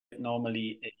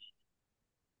normally.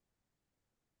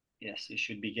 Yes, you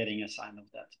should be getting a sign of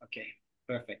that. Okay,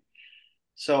 perfect.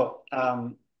 So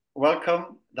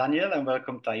welcome, Daniel, and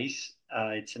welcome, Thais.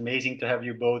 It's amazing to have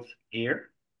you both here.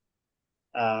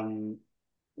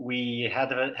 We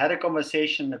had a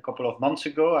conversation a couple of months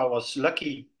ago. I was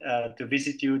lucky to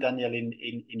visit you, Daniel,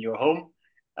 in your home.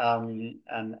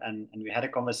 And we had a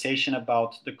conversation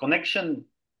about the connection,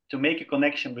 to make a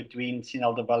connection between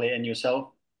Sinaldo Valley and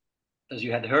yourself, as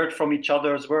you had heard from each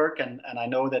other's work. And I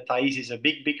know that Thais is a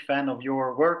big fan of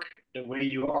your work, the way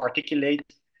you articulate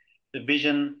the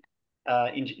vision,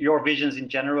 in your visions in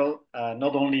general,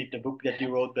 not only the book that you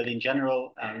wrote, but in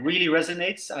general, really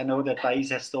resonates. I know that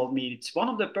Thais has told me it's one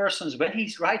of the persons, when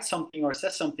he writes something or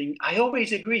says something, I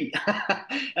always agree.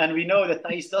 And we know that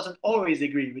Thais doesn't always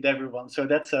agree with everyone. So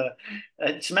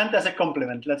it's meant as a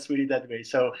compliment, let's put it that way.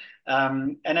 So,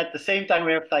 and at the same time,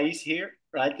 we have Thais here,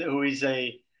 right, who is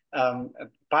a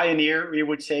pioneer, we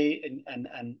would say, and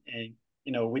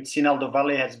you know, with Sinaldo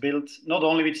Valley has built, not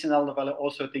only with Sinaldo Valley,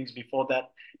 also things before that,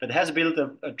 but has built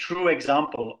a true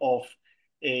example of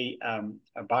a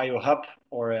biohub,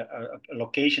 or a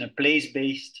location, a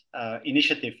place-based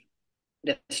initiative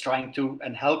that's trying to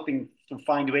and helping to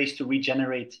find ways to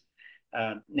regenerate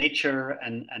nature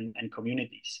and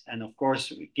communities. And of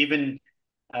course, given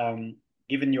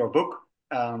your book,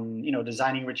 you know,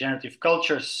 designing regenerative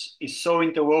cultures is so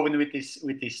interwoven with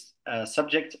this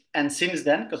subject. And since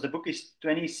then, because the book is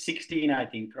 2016, I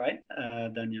think, right,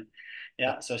 Daniel?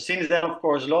 Yeah. So since then, of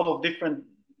course, a lot of different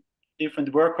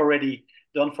work already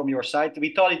done from your side.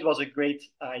 We thought it was a great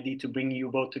idea to bring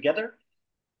you both together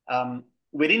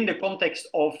within the context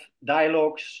of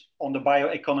dialogues on the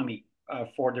bioeconomy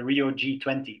for the Rio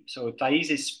G20. So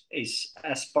Thais is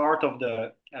as part of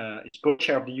the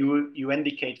co-chair of the UN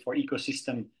Decade for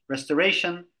Ecosystem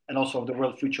Restoration, and also of the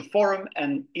World Future Forum.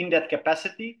 And in that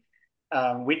capacity,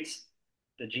 with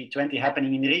the G20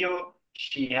 happening in Rio,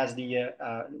 she has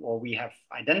or we have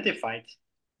identified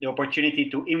the opportunity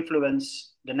to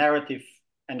influence the narrative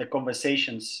and the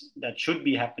conversations that should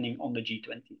be happening on the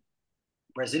G20.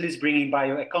 Brazil is bringing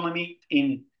bioeconomy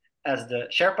in as the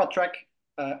Sherpa track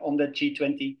on the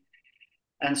G20.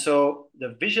 And so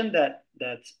the vision that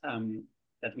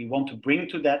we want to bring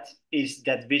to that is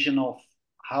that vision of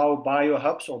how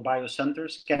biohubs or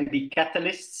biocenters can be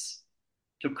catalysts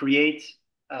to create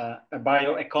a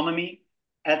bioeconomy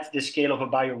at the scale of a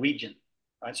bioregion,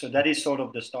 right? So that is sort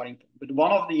of the starting point. But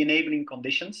one of the enabling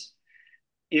conditions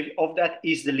of that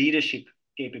is the leadership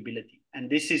capability. And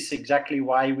this is exactly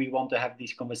why we want to have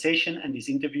this conversation and this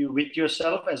interview with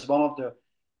yourself as one of the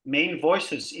main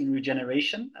voices in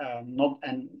regeneration,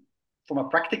 and from a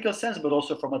practical sense, but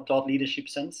also from a thought leadership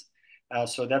sense.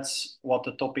 So that's what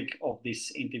the topic of this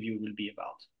interview will be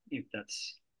about, if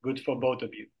that's good for both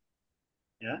of you.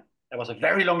 Yeah, that was a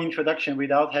very long introduction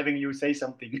without having you say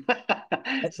something.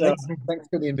 So thanks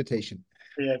for the invitation.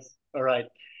 Yes, all right.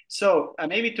 So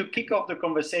maybe to kick off the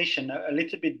conversation, a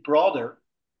little bit broader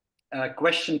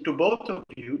question to both of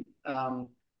you on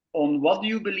what do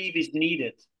you believe is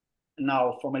needed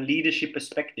now from a leadership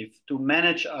perspective to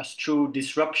manage us through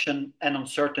disruption and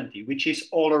uncertainty, which is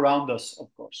all around us, of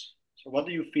course. So what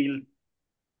do you feel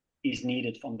is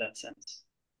needed from that sense?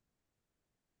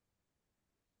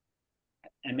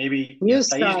 And maybe, Thais,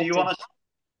 do you want to?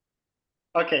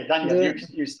 Okay, Daniel,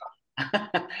 you start.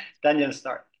 Daniel,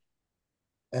 start.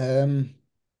 I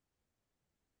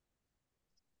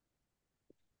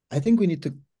think we need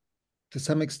to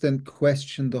some extent,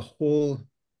 question the whole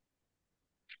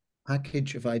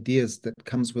package of ideas that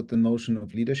comes with the notion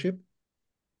of leadership.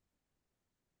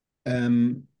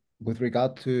 With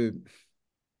regard to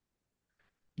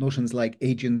notions like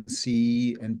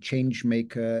agency and change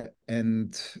maker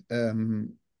and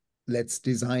let's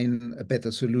design a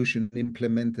better solution,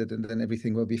 implement it, and then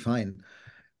everything will be fine.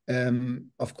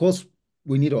 Of course,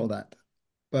 we need all that,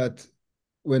 but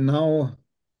we're now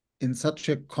in such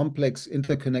a complex,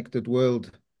 interconnected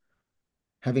world,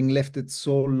 having left it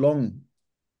so long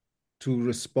to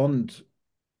respond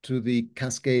to the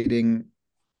cascading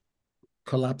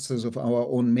collapses of our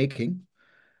own making,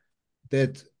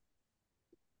 that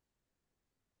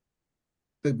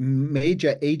the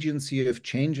major agency of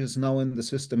change is now in the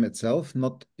system itself,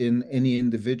 not in any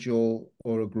individual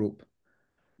or a group.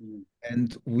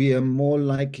 And we are more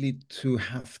likely to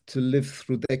have to live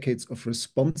through decades of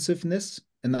responsiveness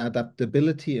and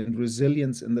adaptability and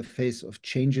resilience in the face of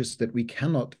changes that we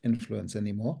cannot influence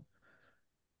anymore.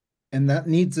 And that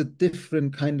needs a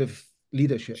different kind of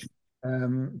leadership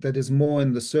that is more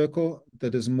in the circle,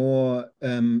 that is more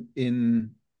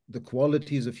in the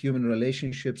qualities of human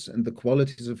relationships and the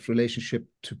qualities of relationship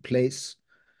to place,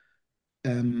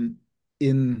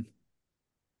 in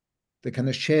the kind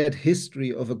of shared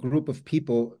history of a group of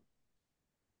people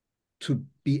to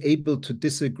be able to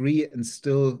disagree and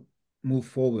still move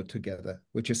forward together,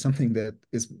 which is something that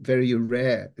is very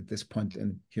rare at this point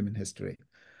in human history.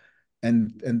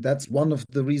 And that's one of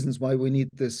the reasons why we need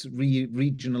this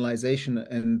re-regionalization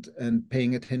and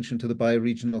paying attention to the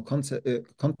bioregional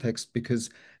context, because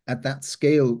at that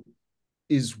scale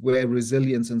is where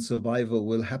resilience and survival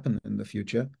will happen in the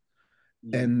future.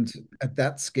 And at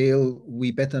that scale,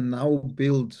 we better now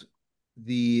build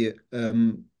the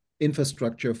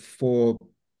infrastructure for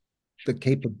the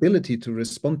capability to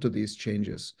respond to these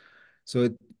changes. So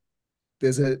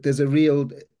there's a real,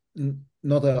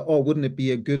 not a, oh, wouldn't it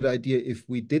be a good idea if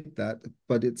we did that?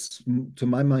 But it's, to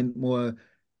my mind, more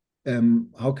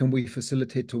how can we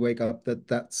facilitate to wake up that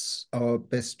that's our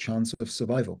best chance of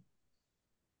survival?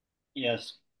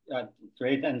 Yes,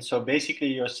 great. And so basically,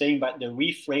 you're saying that the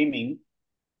reframing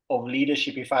of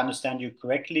leadership, if I understand you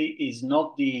correctly, is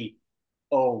not the,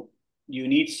 oh, you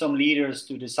need some leaders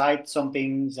to decide some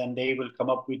things and they will come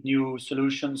up with new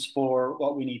solutions for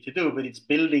what we need to do, but it's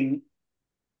building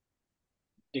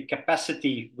the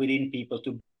capacity within people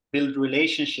to build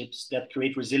relationships that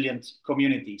create resilient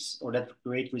communities, or that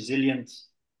create resilient,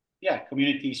 yeah,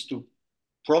 communities to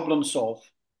problem solve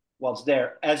what's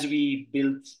there as we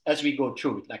go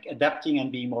through it, like adapting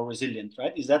and being more resilient,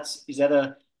 right? Is that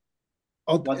a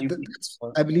what do you think?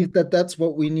 I believe that that's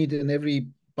what we need in every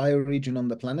bioregion on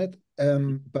the planet.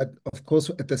 But of course,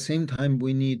 at the same time,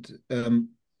 we need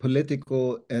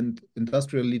political and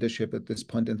industrial leadership at this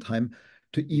point in time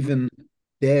to even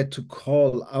dare to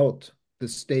call out the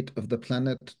state of the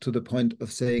planet to the point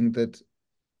of saying that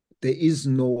there is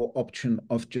no option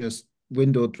of just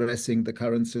window dressing the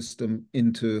current system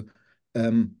into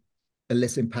a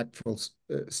less impactful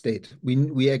state.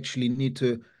 We actually need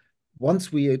to,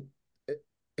 once we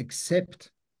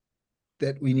accept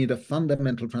that we need a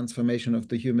fundamental transformation of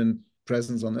the human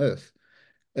presence on Earth,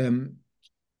 and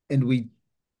we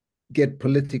get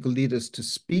political leaders to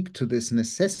speak to this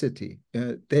necessity,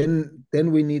 then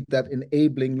we need that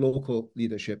enabling local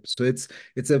leadership. So it's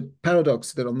a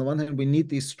paradox that on the one hand we need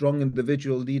these strong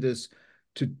individual leaders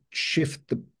to shift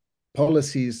the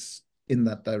policies in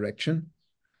that direction,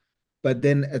 but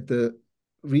then at the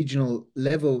regional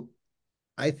level,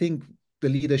 I think the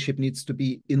leadership needs to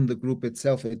be in the group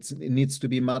itself. It needs to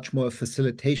be much more a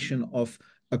facilitation of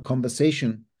a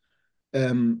conversation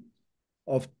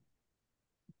of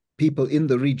people in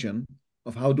the region,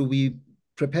 of how do we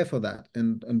prepare for that,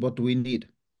 and what do we need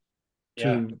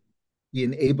Yeah, to be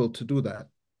enabled to do that.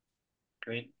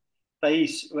 great.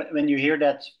 Thais, when you hear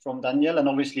that from Daniel, and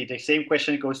obviously the same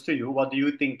question goes to you, what do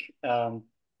you think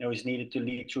is needed to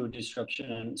lead through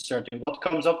disruption and certain? What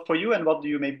comes up for you, and what do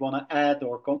you maybe want to add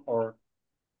or complement?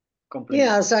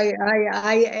 Yes,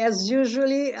 as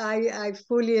usually, I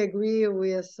fully agree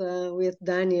with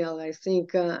Daniel. I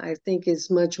think it's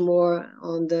much more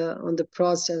on the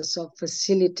process of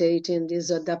facilitating this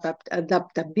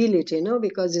adaptability,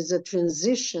 because it's a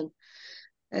transition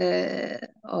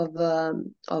of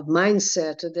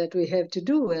mindset that we have to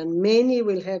do, and many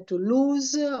will have to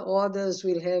lose, others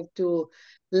will have to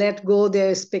let go their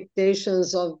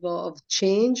expectations of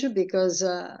change, because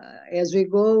as we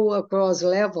go across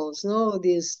levels, no,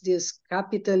 this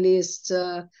capitalist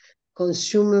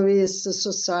consumerist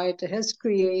society has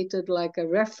created like a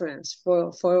reference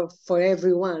for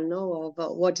everyone, no,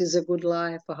 of what is a good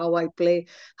life, how I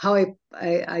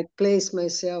place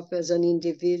myself as an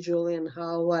individual, and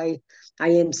how I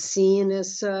am seen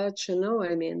as such.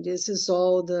 I mean, this is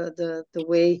all the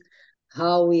way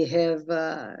how we have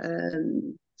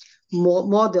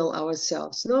model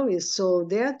ourselves. No, so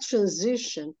that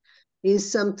transition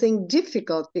is something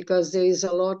difficult, because there is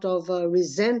a lot of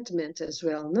resentment as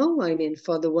well. No, I mean,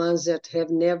 for the ones that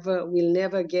will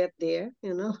never get there.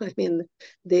 I mean,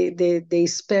 they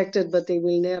expected, but they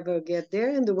will never get there,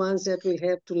 and the ones that will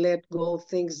have to let go of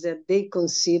things that they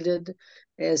considered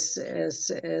as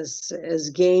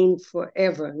gain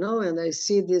forever. No, and I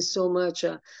see this so much.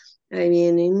 I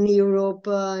mean, in Europe,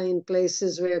 in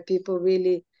places where people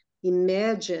really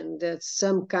imagine that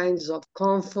some kinds of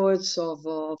comforts of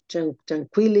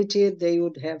tranquility they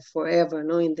would have forever,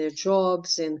 no, in their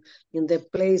jobs and in their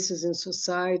places in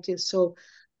society. So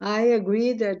I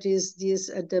agree that is this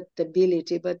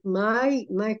adaptability, but my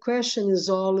question is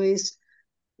always,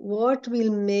 what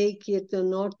will make it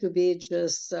not to be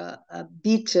just a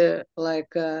bitter,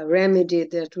 like a remedy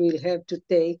that we'll have to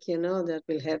take, that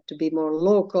will have to be more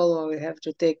local, or we have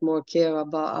to take more care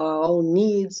about our own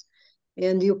needs.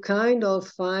 And you kind of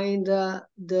find the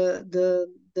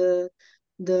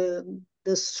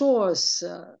source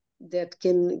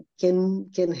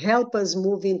can help us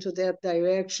move into that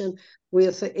direction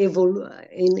with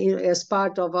as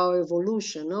part of our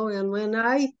evolution. No? And when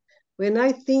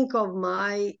I think of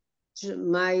my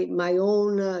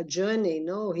own journey,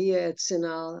 no, here at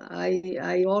Sinal,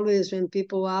 I always, when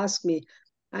people ask me,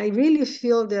 I really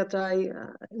feel that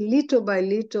little by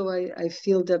little, I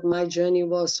feel that my journey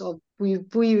was of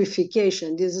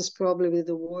purification. This is probably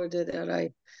the word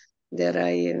that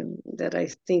I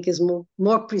think is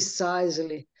more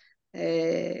precisely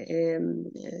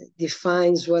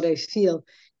defines what I feel.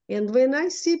 And when I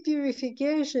see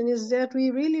purification, is that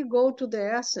we really go to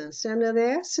the essence, and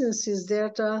the essence is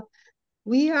that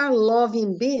we are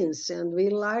loving beings, and we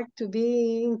like to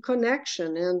be in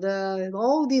connection, and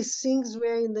all these things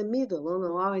were in the middle, you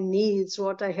know, our needs,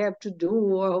 what I have to do,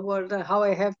 or how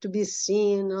I have to be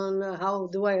seen, and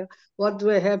what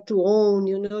do I have to own,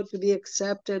 you know, to be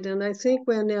accepted. And I think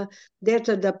when that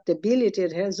adaptability,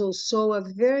 it has also a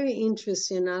very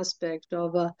interesting aspect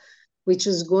of which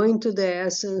is going to the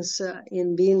essence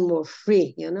in being more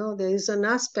free. You know, there is an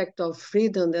aspect of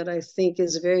freedom that I think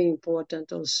is very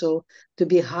important also to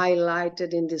be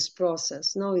highlighted in this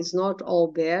process. No, it's not all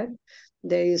bad.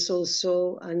 There is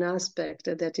also an aspect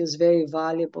that is very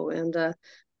valuable, and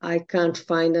I can't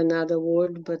find another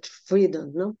word but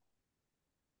freedom, no?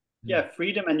 Yeah,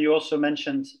 freedom, and you also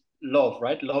mentioned love,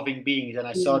 right? Loving beings, and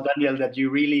I saw, Daniel, that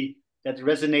that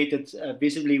resonated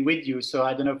visibly with you. So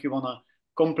I don't know if you want to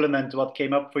complement what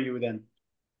came up for you then.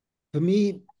 For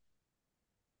me,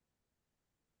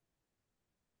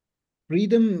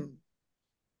 freedom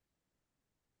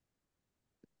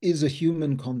is a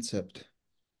human concept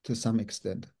to some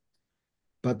extent,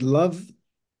 but love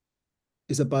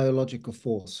is a biological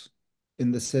force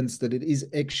in the sense that it is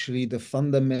actually the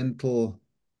fundamental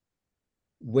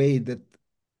way that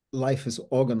life is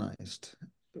organized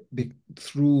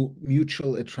through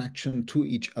mutual attraction to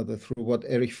each other, through what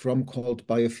Erich Fromm called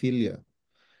biophilia.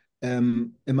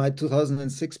 In my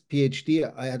 2006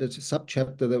 PhD, I had a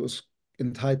subchapter that was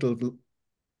entitled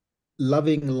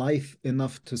Loving Life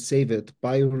Enough to Save It,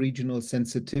 Bioregional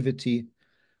Sensitivity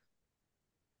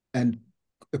and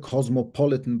a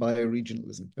Cosmopolitan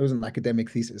Bioregionalism. It was an academic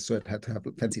thesis, so it had to have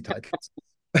fancy titles.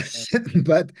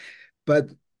 but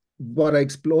what I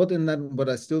explored in that, what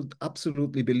I still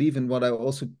absolutely believe in, what I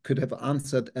also could have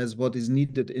answered as what is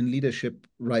needed in leadership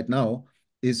right now,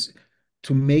 is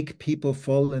to make people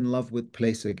fall in love with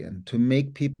place again, to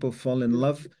make people fall in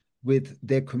love with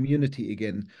their community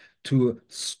again, to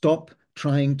stop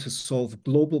trying to solve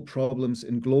global problems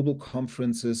in global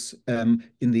conferences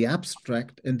in the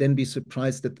abstract, and then be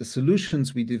surprised that the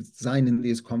solutions we design in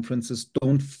these conferences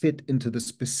don't fit into the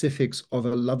specifics of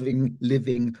a loving,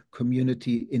 living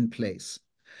community in place.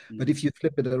 But if you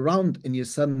flip it around and you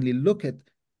suddenly look at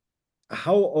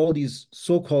how all these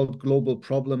so-called global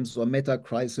problems or meta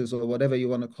crisis or whatever you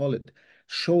want to call it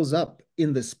shows up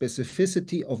in the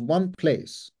specificity of one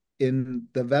place in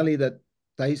the valley that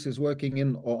Thais is working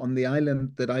in or on the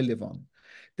island that I live on,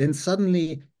 then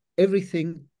suddenly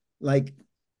everything like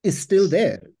is still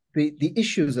there. The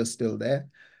issues are still there,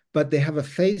 but they have a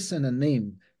face and a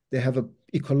name. They have an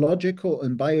ecological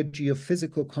and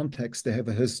biogeophysical context. They have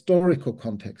a historical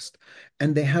context,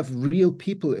 and they have real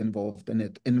people involved in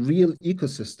it and real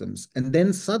ecosystems. And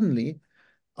then suddenly,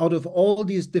 out of all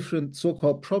these different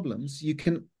so-called problems, you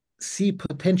can see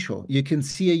potential. You can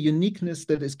see a uniqueness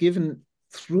that is given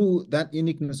through that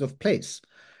uniqueness of place.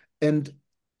 And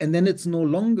then it's no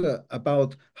longer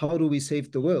about how do we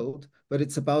save the world, but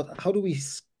it's about how do we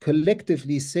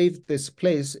collectively save this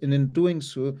place, and in doing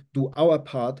so, do our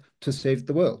part to save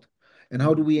the world. And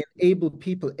how do we enable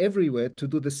people everywhere to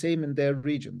do the same in their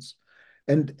regions?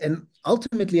 And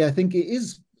ultimately, I think it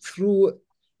is through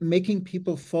making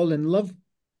people fall in love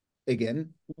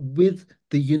again with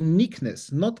the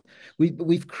uniqueness. Not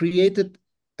we've created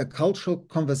a cultural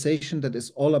conversation that is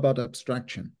all about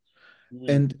abstraction.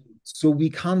 And so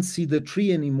we can't see the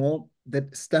tree anymore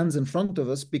that stands in front of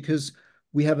us because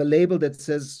we have a label that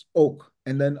says oak.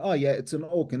 And then, oh yeah, it's an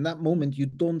oak. In that moment, you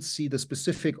don't see the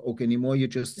specific oak anymore. You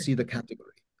just see the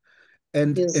category.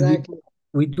 And, exactly.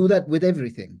 we do that with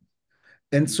everything.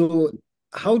 And so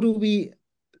how do we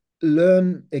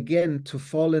learn again to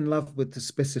fall in love with the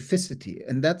specificity?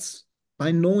 And that's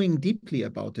by knowing deeply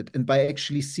about it and by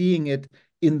actually seeing it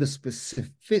in the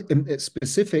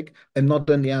specific and not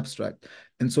in the abstract.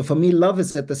 And so for me, love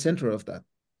is at the center of that.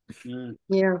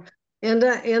 Yeah, and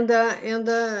in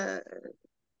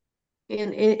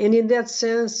that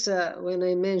sense, when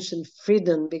I mentioned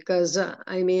freedom, because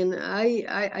I mean,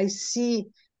 I see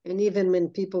And even when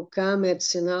people come at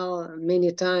Sinal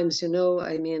many times, you know,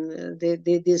 I mean,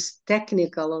 this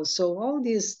technical also, all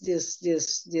these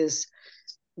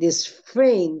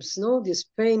frames, no, this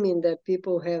framing that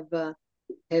people have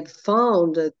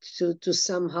found to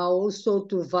somehow also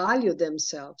to value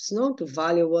themselves, no, to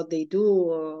value what they do,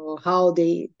 or how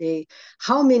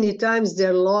how many times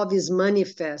their love is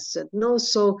manifested, no.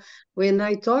 So when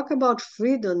I talk about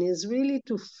freedom, is really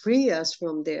to free us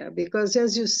from there, because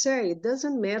as you say, it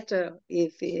doesn't matter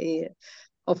if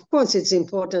of course it's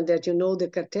important that you know the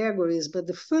categories, but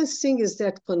the first thing is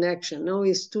that connection, no,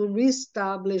 is to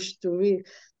reestablish,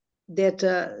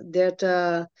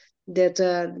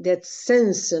 that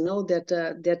sense, you know,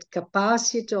 that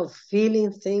capacity of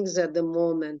feeling things at the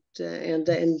moment,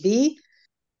 and be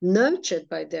nurtured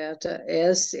by that,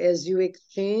 as you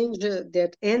exchange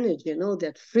that energy, you know,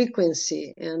 that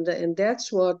frequency, and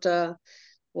that's what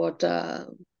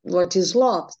is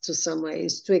love to some way,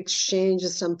 is to exchange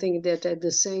something that at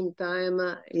the same time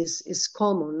is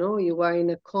common, no, you are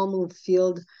in a common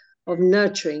field of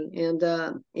nurturing,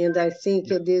 and I think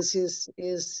this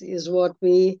is what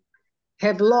we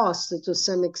have lost to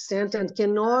some extent, and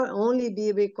can only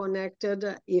be reconnected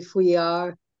if we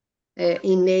are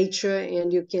in nature,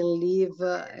 and you can live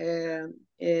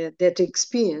that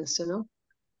experience, you know.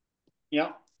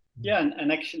 Yeah,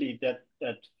 and actually that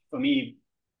for me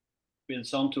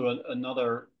builds on to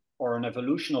another, or an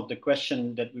evolution of the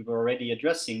question that we were already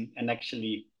addressing, and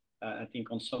actually I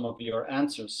think on some of your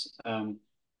answers,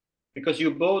 because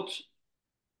you both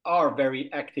are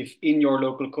very active in your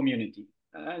local community.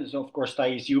 So of course,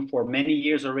 Thais, you for many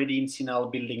years already in Sinal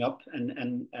building up,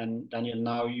 and Daniel,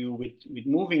 now you with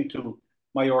moving to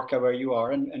Mallorca where you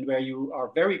are, and where you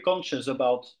are very conscious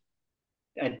about,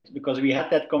 and because we had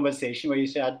that conversation where you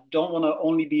say, I don't want to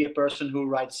only be a person who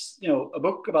writes, you know, a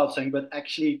book about something, but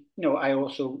actually, you know, I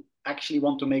also actually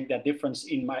want to make that difference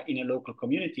in a local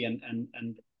community,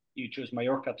 and you choose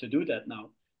Mallorca to do that now.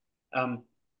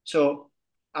 So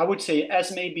I would say,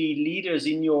 as maybe leaders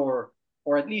in your,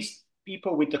 or at least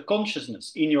people with the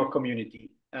consciousness in your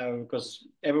community, because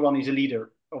everyone is a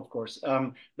leader, of course.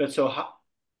 But so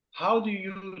how do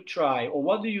you try, or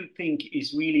what do you think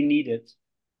is really needed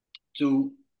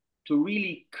to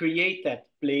really create that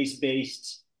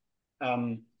place-based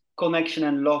connection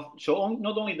and love? So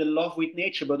not only the love with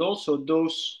nature, but also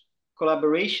those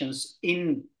collaborations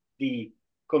in the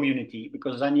community,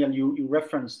 because Daniel, you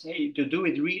referenced, hey, to do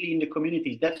it really in the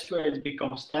communities, that's where it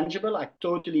becomes tangible. I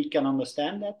totally can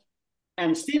understand that.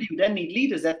 And still, you then need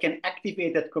leaders that can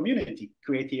activate that community,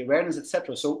 create the awareness,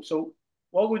 etc. So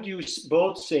what would you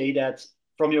both say that,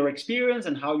 from your experience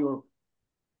and how you're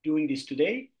doing this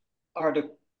today, are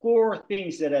the core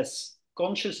things that as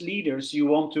conscious leaders you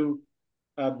want to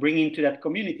bring into that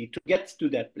community to get to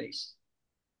that place?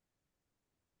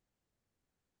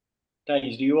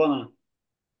 Thais, do you want to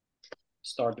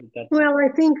start with that? Well,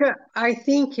 I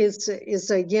think it's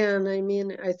again, I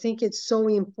mean, I think it's so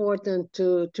important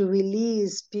to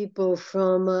release people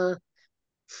from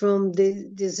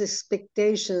these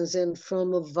expectations, and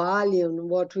from a value in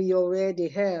what we already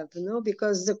have, you know,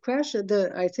 because the crash,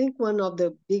 I think one of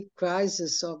the big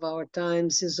crises of our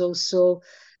times is also,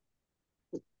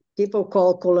 people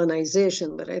call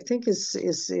colonization, but I think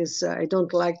is I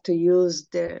don't like to use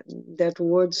that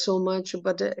word so much,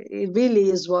 but it really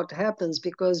is what happens,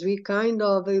 because we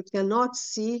cannot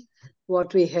see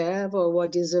what we have or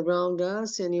what is around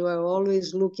us, and you are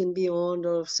always looking beyond,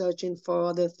 or searching for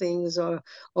other things, or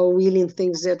willing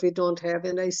things that we don't have.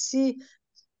 And I see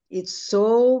it's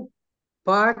so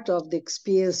part of the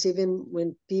experience, even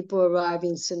when people arrive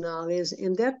in scenarios,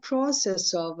 in that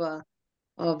process of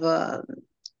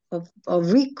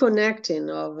reconnecting,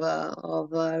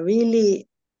 of really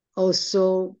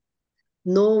also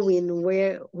knowing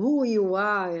who you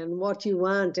are, and what you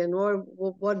want, and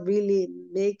what really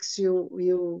makes you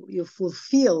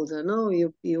fulfilled, you know.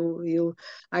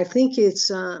 I think it's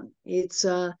a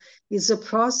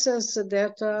process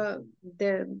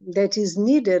that is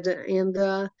needed,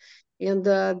 and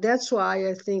that's why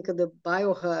I think the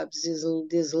biohubs,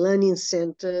 these learning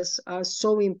centers, are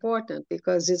so important,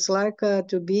 because it's like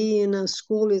to be in a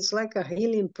school, it's like a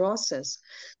healing process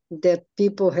that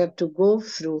people have to go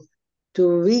through to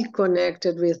reconnect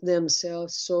it with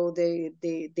themselves, so they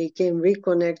can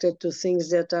reconnect it to things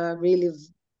that are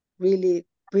really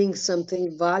bring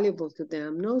something valuable to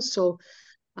them. No, so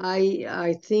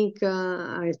I think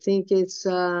it's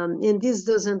and this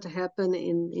doesn't happen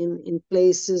in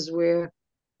places where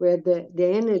the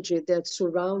energy that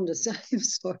surrounds us, I'm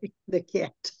sorry, the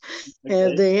cat,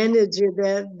 Okay. the energy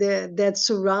that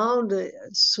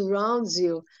surrounds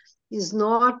you is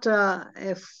not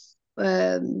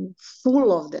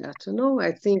full of that. You know,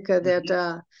 I think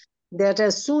that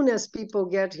as soon as people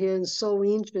get here, it's so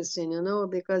interesting, you know,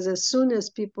 because as soon as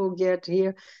people get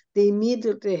here, they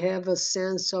immediately have a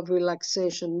sense of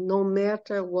relaxation, no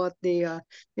matter what they are.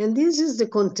 And this is the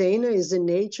container, is the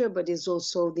nature, but it's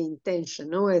also the intention.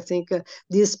 No, I think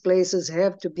these places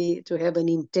have to have an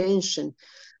intention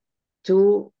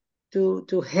to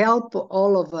help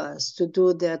all of us to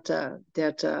do that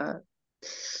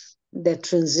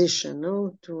transition,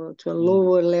 no, to a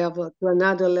lower level, to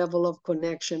another level of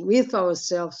connection with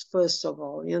ourselves, first of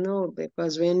all, you know,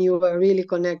 because when you are really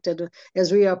connected,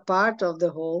 as we are part of the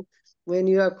whole, when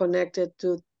you are connected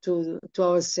to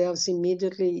ourselves,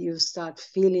 immediately you start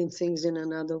feeling things in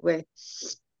another way.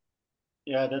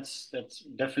 Yeah, that's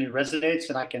definitely resonates,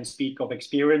 and I can speak of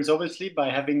experience, obviously, by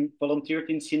having volunteered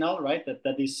in Sinal, right?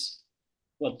 That is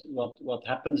what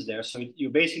happens there. So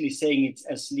you're basically saying it's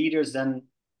as leaders then,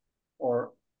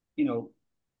 or you know,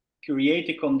 create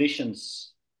the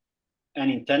conditions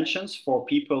and intentions for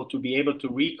people to be able to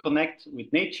reconnect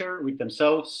with nature, with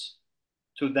themselves,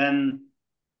 to then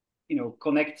you know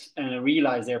connect and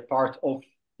realize they're part of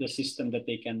the system that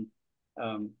they can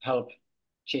help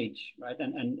change, right?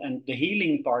 And the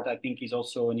healing part, I think, is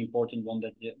also an important one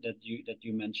that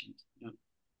you mentioned.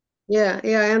 Yeah,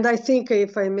 and I think,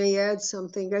 if I may add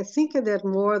something, I think that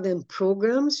more than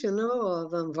programs, you know,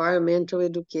 of environmental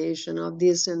education, of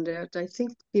this and that, I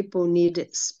think people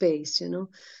need space, you know,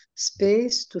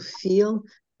 space to feel,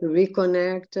 to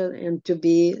reconnect, and to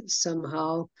be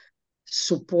somehow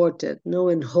supported, no,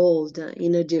 and hold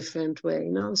in a different way,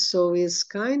 no. So it's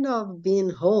kind of being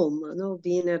home, you know,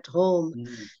 being at home.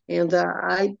 And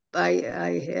I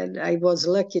was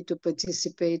lucky to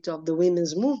participate of the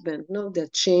women's movement, no,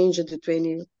 that changed the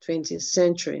 20th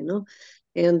century, no.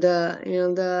 And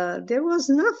there was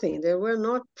nothing. There were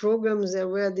not programs. There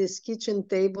were these kitchen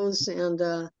tables and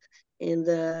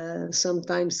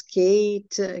sometimes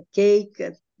cake and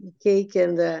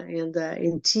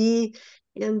tea,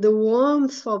 and the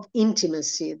warmth of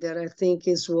intimacy that I think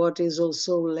is what is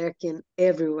also lacking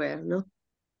everywhere, no?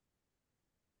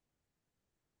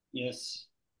 Yes,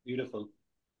 beautiful.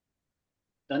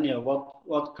 Daniel,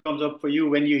 what comes up for you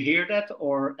when you hear that,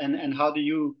 and how do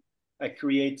you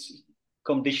create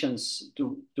conditions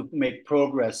to make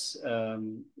progress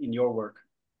in your work?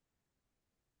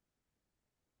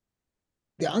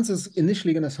 The answer is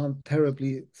initially going to sound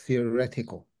terribly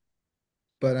theoretical,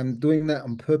 but I'm doing that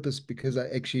on purpose because I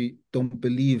actually don't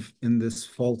believe in this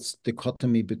false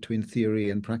dichotomy between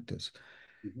theory and practice.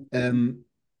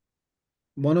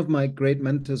 One of my great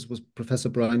mentors was Professor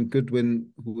Brian Goodwin,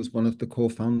 who was one of the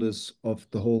co-founders of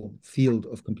the whole field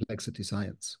of complexity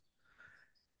science.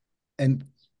 And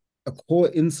a core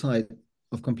insight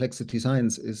of complexity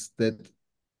science is that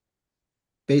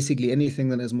basically anything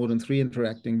that has more than 3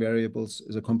 interacting variables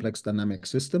is a complex dynamic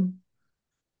system.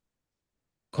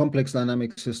 Complex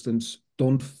dynamic systems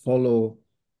don't follow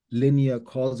linear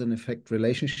cause and effect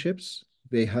relationships.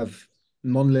 They have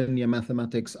nonlinear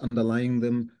mathematics underlying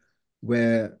them,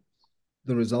 where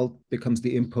the result becomes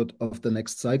the input of the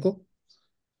next cycle.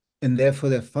 And therefore,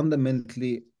 they're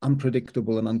fundamentally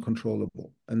unpredictable and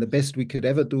uncontrollable. And the best we could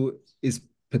ever do is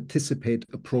participate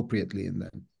appropriately in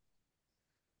them.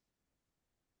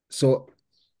 So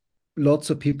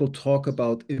lots of people talk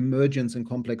about emergence in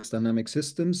complex dynamic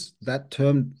systems. That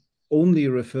term only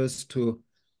refers to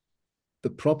the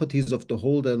properties of the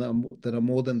whole that are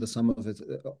more than the sum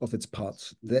of its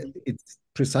parts. That it's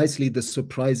precisely the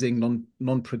surprising,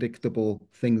 non-predictable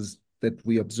things that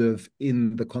we observe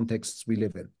in the contexts we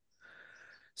live in.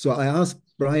 So I asked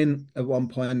Brian at one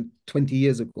point 20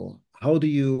 years ago, how do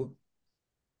you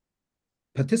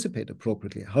participate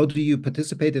appropriately? How do you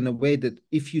participate in a way that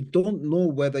if you don't know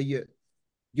whether your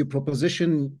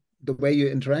proposition, the way you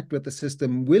interact with the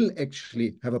system will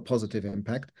actually have a positive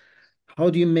impact, how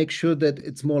do you make sure that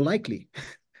it's more likely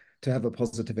to have a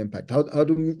positive impact? How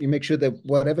do you make sure that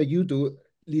whatever you do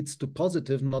leads to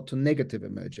positive, not to negative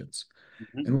emergence?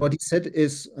 And what he said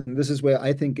is, and this is where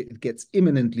I think it gets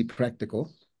imminently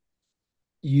practical,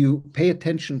 you pay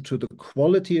attention to the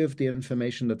quality of the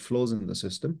information that flows in the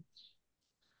system.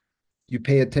 You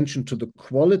pay attention to the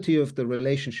quality of the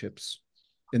relationships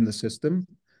in the system,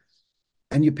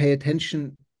 and you pay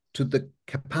attention to the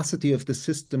capacity of the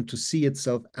system to see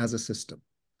itself as a system.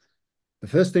 The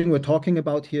first thing we're talking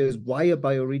about here is why a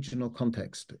bioregional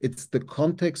context. It's the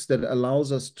context that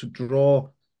allows us to draw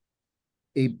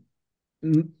a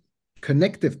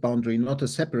connective boundary, not a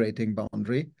separating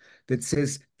boundary, that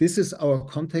says this is our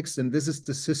context and this is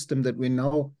the system that we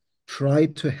now try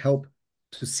to help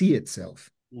to see itself.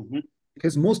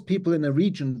 because most people in a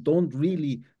region don't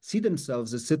really see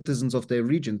themselves as citizens of their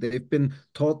region. They've been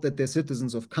taught that they're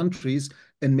citizens of countries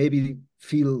and maybe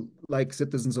feel like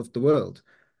citizens of the world.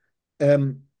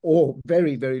 Or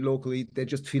very, very locally, they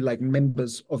just feel like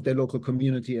members of their local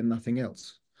community and nothing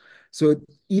else. So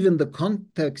even the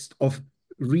context of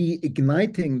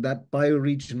reigniting that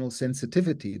bioregional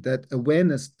sensitivity, that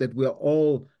awareness that we're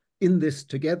all in this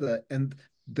together, and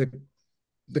the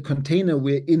container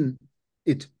we're in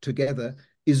it together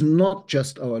is not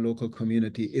just our local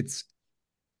community. It's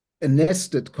a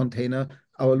nested container,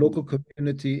 our local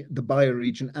community, the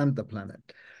bioregion, and the planet.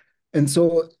 And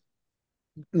so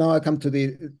now I come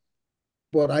to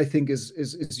what I think is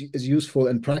useful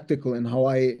and practical, and how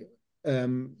I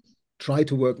try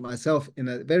to work myself in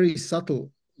a very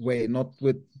subtle way, not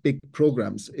with big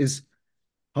programs, is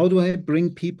how do I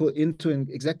bring people into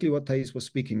exactly what Thais was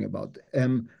speaking about,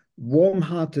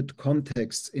 warm-hearted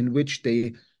contexts in which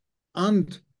they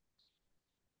aren't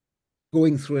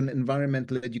going through an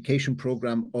environmental education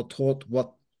program or taught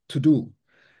what to do,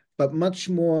 but much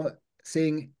more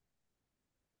saying,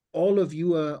 all of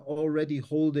you are already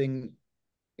holding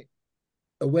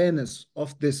awareness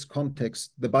of this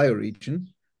context, the bioregion,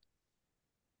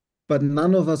 but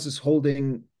none of us is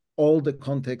holding all the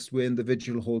context we're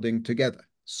individual holding together.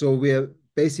 So we're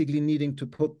basically needing to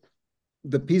put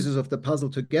the pieces of the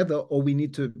puzzle together, or we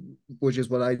need to, which is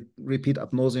what I repeat ad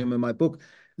nauseum in my book,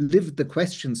 live the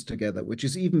questions together, which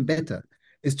is even better,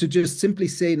 is to just simply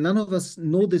say, none of us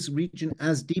know this region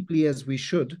as deeply as we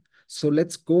should. So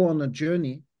let's go on a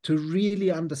journey to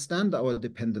really understand our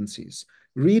dependencies,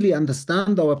 really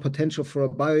understand our potential for a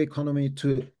bioeconomy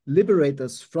to liberate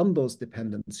us from those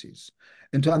dependencies,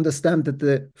 and to understand that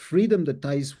the freedom that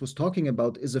Thais was talking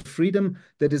about is a freedom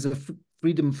that is a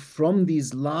freedom from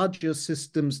these larger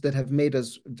systems that have made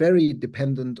us very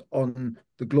dependent on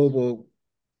the global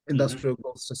industrial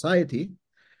growth society.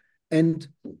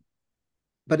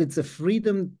 But it's a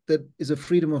freedom that is a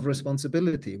freedom of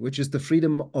responsibility, which is the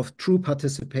freedom of true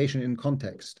participation in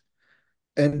context.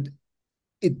 And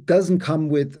it doesn't come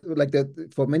with, like,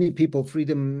 that. For many people,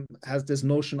 freedom has this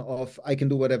notion of, I can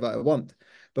do whatever I want.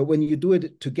 But when you do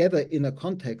it together in a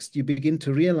context, you begin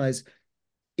to realize,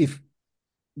 if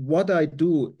what I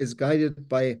do is guided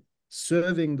by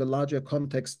serving the larger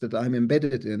context that I'm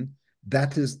embedded in,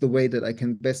 that is the way that I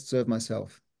can best serve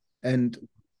myself. And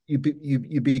you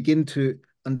begin to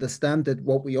understand that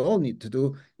what we all need to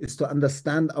do is to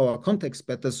understand our context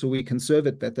better so we can serve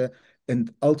it better.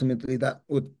 And ultimately that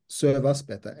would serve us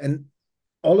better. And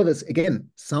all of this, again,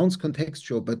 sounds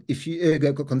contextual, but if you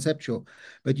conceptual,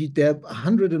 but there are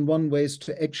 101 ways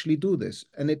to actually do this.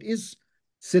 And it is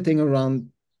sitting around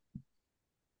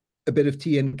a bit of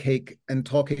tea and cake and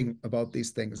talking about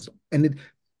these things. And it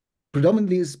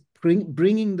predominantly is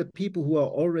bringing the people who are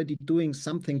already doing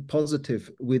something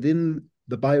positive within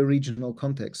the bioregional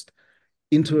context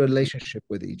into a relationship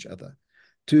with each other,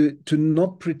 to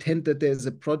not pretend that there's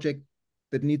a project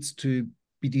that needs to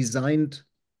be designed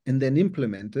and then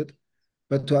implemented,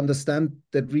 but to understand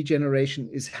that regeneration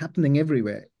is happening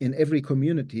everywhere, in every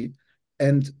community.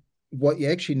 And what you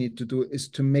actually need to do is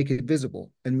to make it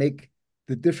visible and make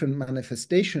the different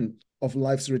manifestation of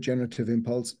life's regenerative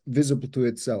impulse visible to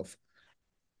itself.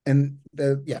 And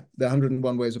there are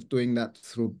 101 ways of doing that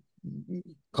through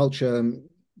culture,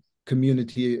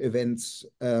 community events,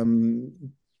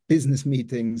 business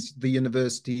meetings, the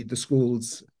university, the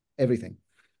schools, everything.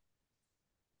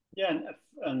 Yeah,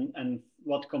 and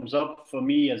what comes up for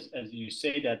me as you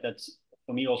say that's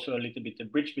for me also a little bit the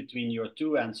bridge between your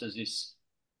two answers is,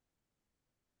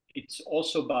 it's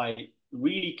also by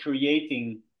really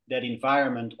creating that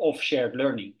environment of shared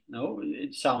learning. No,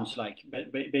 it sounds like,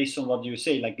 based on what you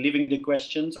say, like living the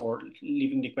questions or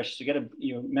living the questions together.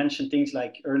 You mentioned things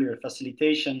like earlier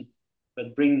facilitation,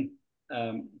 but bring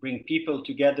people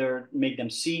together, make them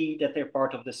see that they're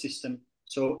part of the system.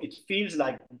 So it feels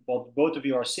like what both of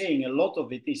you are saying, a lot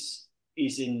of it is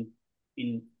in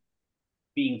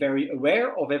being very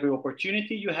aware of every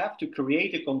opportunity you have to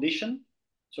create a condition.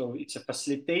 So it's a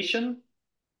facilitation,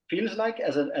 feels like,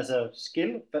 as a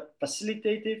skill, but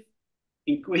facilitative,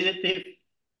 inquisitive,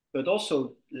 but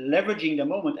also leveraging the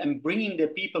moment and bringing the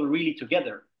people really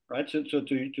together, right? So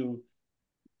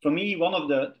for me, one of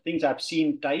the things I've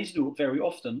seen Thais do very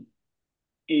often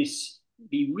is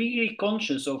be really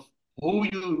conscious of who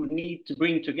you need to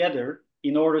bring together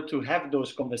in order to have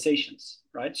those conversations,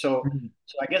 right? So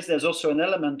I guess there's also an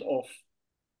element of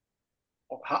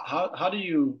how do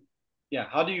you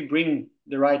bring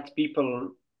the right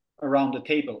people around the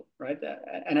table, right?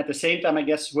 And at the same time, I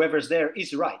guess whoever's there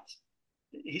is right.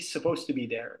 He's supposed to be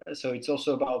there. So it's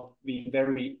also about being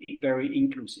very, very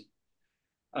inclusive.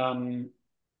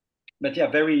 But yeah,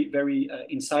 very, very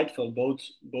insightful, both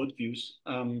views.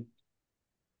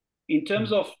 In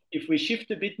terms of if we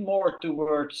shift a bit more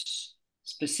towards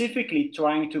specifically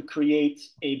trying to create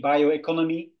a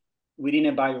bioeconomy within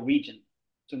a bioregion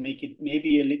to make it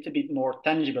maybe a little bit more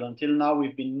tangible. Until now,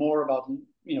 we've been more about,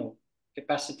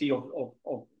 capacity of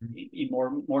in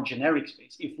more generic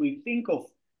space. If we think of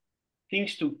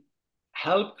things to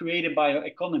help create a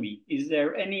bioeconomy, is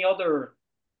there any other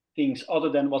things other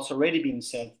than what's already been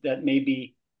said that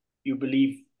maybe you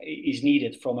believe is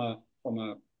needed from a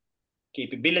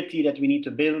capability that we need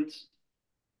to build?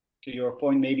 To your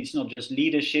point, maybe it's not just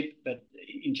leadership, but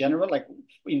in general, like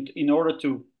in order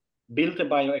to build a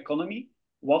bioeconomy,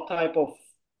 what type of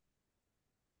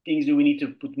things do we need to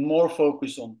put more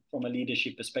focus on from a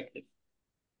leadership perspective?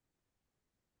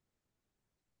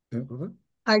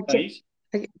 I can,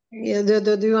 yeah,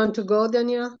 do you want to go,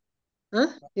 Daniel? Huh?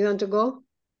 You want to go?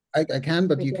 I can,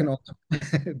 but you can also.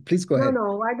 Please go ahead.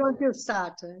 No, why don't you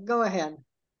start? Go ahead.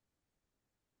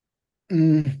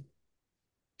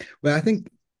 Well, I think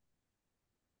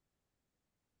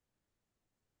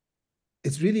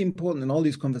it's really important in all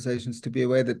these conversations to be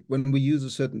aware that when we use a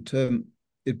certain term,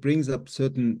 it brings up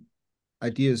certain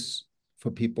ideas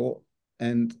for people,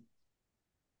 and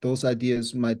those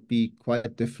ideas might be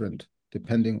quite different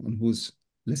depending on who's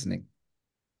listening.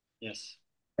 Yes.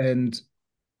 And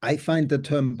I find the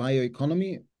term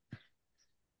bioeconomy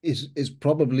is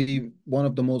probably one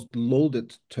of the most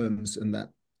loaded terms in that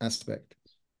aspect.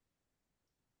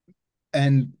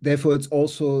 And therefore, it's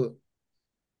also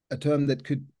a term that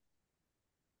could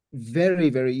very,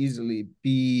 very easily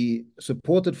be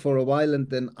supported for a while and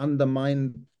then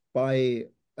undermined by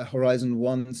a Horizon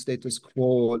 1 status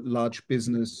quo large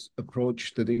business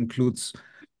approach that includes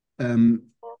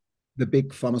the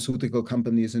big pharmaceutical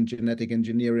companies and genetic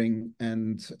engineering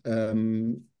and a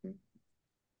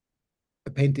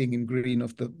painting in green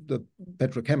of the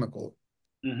petrochemical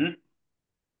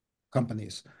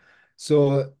companies.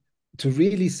 So to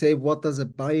really say what does a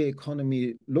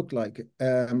bioeconomy look like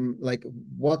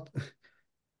what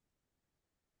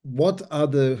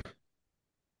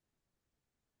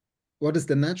is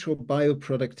the natural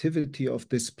bioproductivity of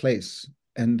this place,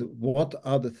 and what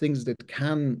are the things that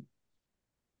can,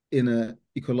 in a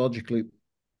ecologically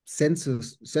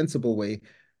sensible way,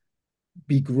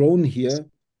 be grown here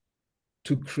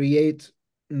to create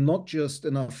not just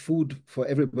enough food for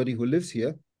everybody who lives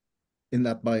here in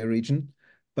that bioregion,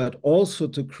 but also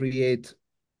to create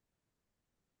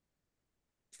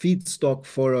feedstock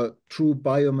for a true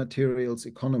biomaterials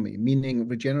economy, meaning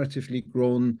regeneratively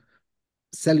grown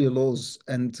cellulose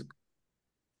and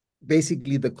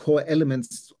basically the core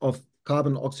elements of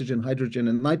carbon, oxygen, hydrogen,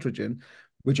 and nitrogen,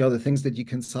 which are the things that you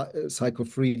can cycle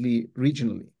freely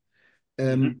regionally.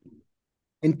 And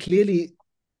clearly,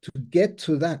 to get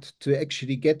to that, to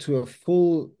actually get to a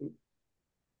full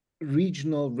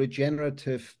regional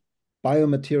regenerative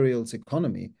biomaterials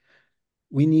economy,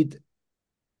 we need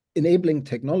enabling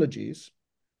technologies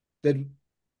that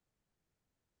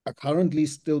are currently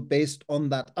still based on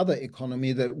that other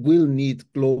economy that will need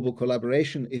global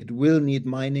collaboration. It will need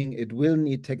mining. It will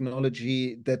need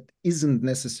technology that isn't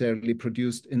necessarily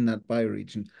produced in that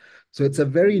bioregion. So it's a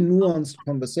very nuanced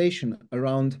conversation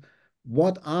around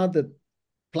what are the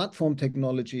platform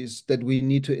technologies that we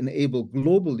need to enable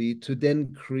globally to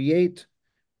then create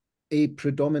a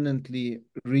predominantly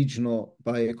regional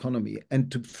bioeconomy.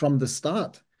 And from the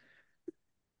start,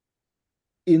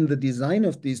 in the design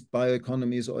of these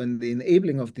bioeconomies or in the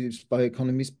enabling of these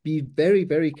bioeconomies, be very,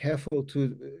 very careful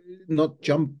to not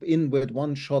jump in with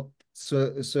one shot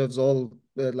serves all,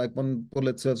 like one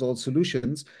bullet serves all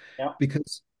solutions. Yeah.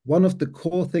 Because one of the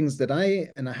core things that I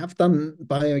have done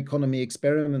bioeconomy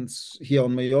experiments here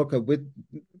on Mallorca with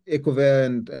Ecovare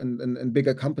and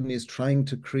bigger companies trying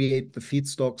to create the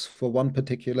feedstocks for one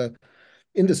particular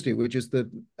industry, which is the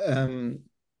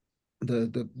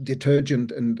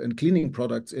detergent and cleaning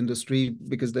products industry,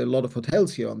 because there are a lot of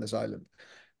hotels here on this island.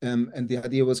 And the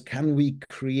idea was, can we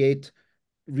create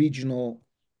regional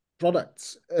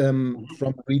products from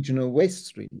regional waste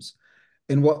streams?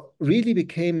 And what really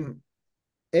became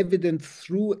evident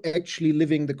through actually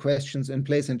living the questions in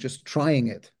place and just trying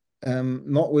it,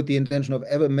 not with the intention of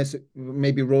ever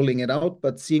maybe rolling it out,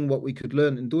 but seeing what we could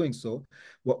learn in doing so,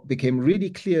 what became really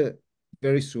clear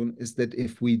very soon is that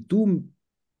if we do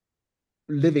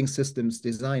living systems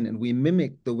design and we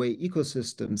mimic the way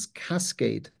ecosystems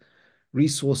cascade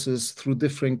resources through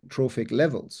different trophic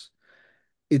levels,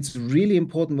 it's really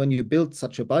important when you build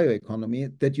such a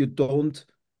bioeconomy that you don't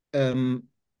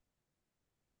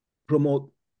promote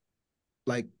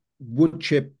like wood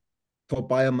chip for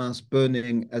biomass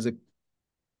burning as a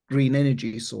green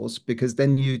energy source, because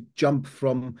then you jump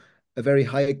from a very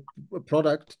high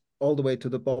product all the way to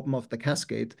the bottom of the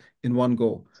cascade in one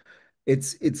go.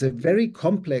 It's a very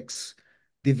complex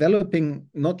developing,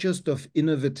 not just of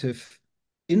innovative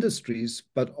industries,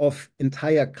 but of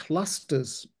entire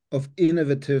clusters of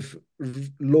innovative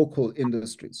local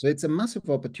industries. So it's a massive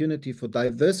opportunity for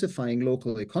diversifying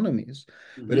local economies,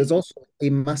 but there's also a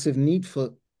massive need for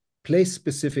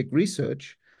place-specific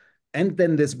research, and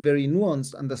then this very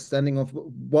nuanced understanding of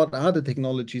what are the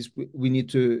technologies we need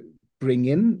to bring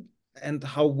in, and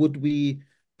how would we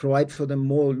provide for them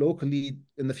more locally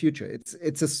in the future.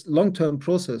 It's a long-term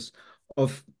process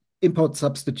of import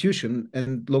substitution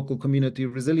and local community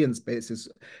resilience basis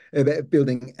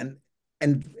building.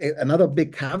 And another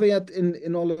big caveat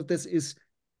in all of this is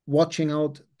watching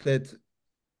out that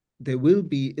there will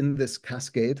be in this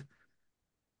cascade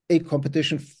a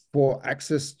competition for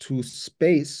access to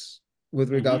space with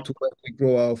regard to where we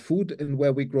grow our food and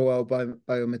where we grow our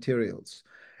biomaterials.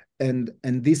 And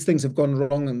these things have gone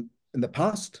wrong in the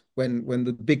past when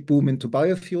the big boom into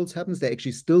biofuels happens. They're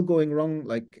actually still going wrong.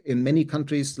 Like in many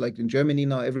countries, like in Germany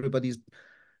now, everybody's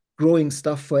growing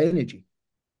stuff for energy,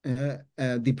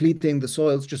 depleting the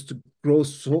soils just to grow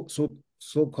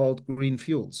so-called green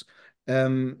fuels.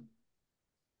 Also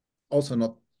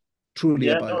not truly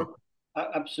a bio. No,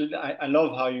 absolutely. I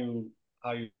love how you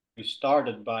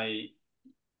started by,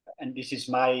 and this is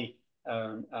my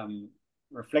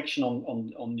reflection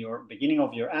on your beginning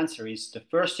of your answer, is the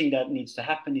first thing that needs to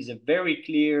happen is a very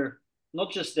clear,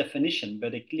 not just definition,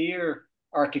 but a clear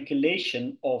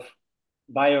articulation of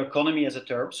bioeconomy as a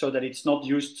term, so that it's not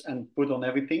used and put on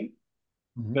everything.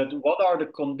 But what are the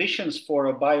conditions for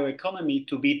a bioeconomy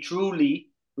to be truly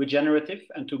regenerative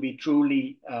and to be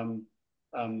truly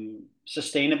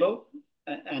sustainable?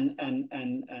 And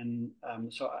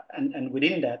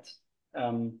within that,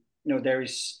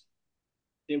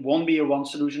 there won't be a one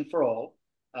solution for all.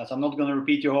 So I'm not going to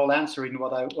repeat your whole answer in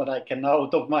what I can now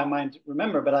top of my mind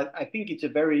remember, but I think it's a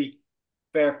very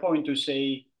fair point to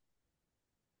say,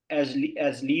 as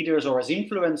leaders or as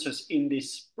influencers in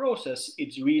this process,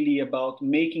 it's really about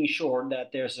making sure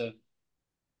that there's a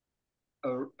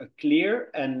clear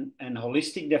and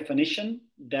holistic definition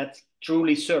that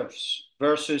truly serves,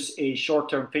 versus a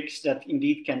short-term fix that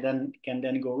indeed can then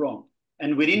go wrong.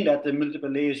 And within that, the multiple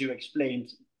layers you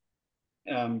explained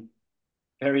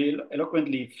very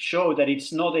eloquently show that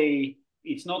it's not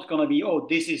going to be, oh,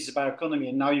 this is bioeconomy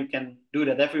and now you can do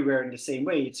that everywhere in the same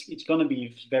way. It's going to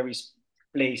be very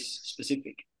place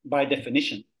specific by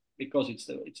definition, because it's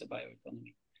a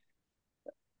bioeconomy.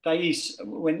 Thais,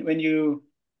 when you,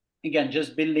 again,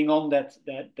 just building on that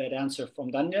answer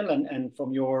from Daniel and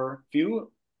from your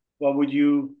view, what would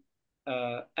you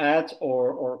add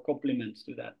or complement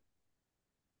to that?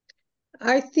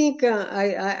 I think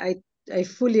I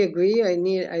fully agree.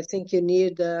 I think you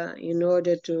need, in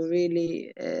order to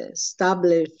really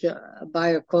establish a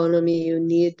bioeconomy, you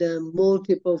need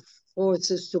multiple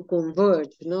forces to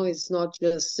converge. It's not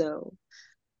just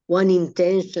one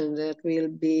intention that will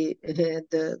be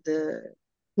the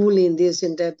pulling this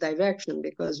in that direction,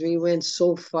 because we went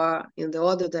so far in the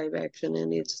other direction,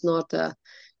 and it's not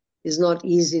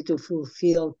easy to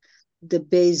fulfill the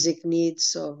basic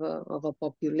needs of a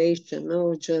population.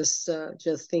 Just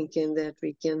thinking that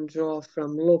we can draw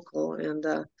from local. And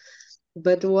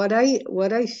but what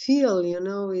I feel,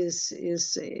 is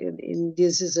in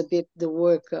this is a bit the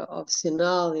work of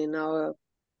Sinal in our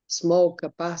small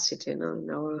capacity,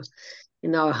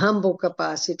 in our humble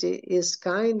capacity, is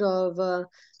kind of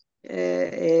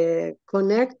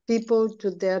connect people to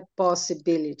that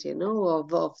possibility,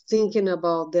 of thinking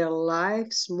about their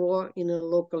lives more in a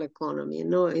local economy,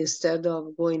 instead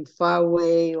of going far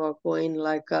away, or going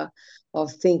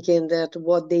of thinking that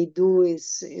what they do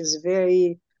is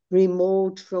very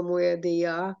remote from where they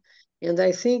are. And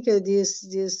I think this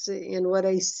and what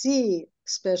I see,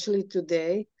 especially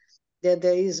today, that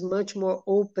there is much more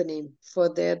opening for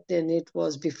that than it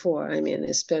was before. I mean,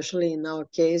 especially in our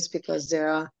case, because there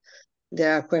are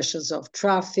questions of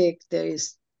traffic, there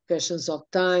is questions of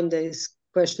time, there is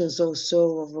questions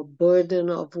also of a burden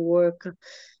of work.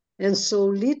 And so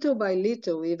little by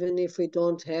little, even if we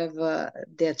don't have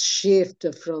that shift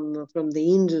from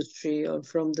the industry or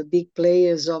from the big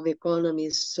players of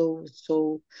economies so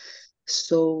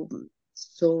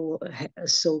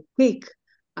quick,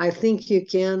 I think you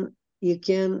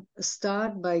can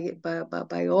start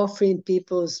by offering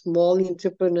people, small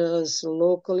entrepreneurs,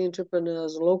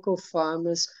 local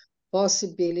farmers,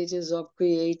 possibilities of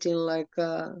creating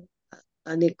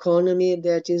an economy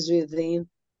that is within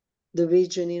the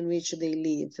region in which they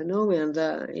live,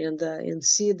 and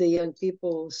see the young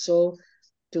people so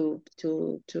to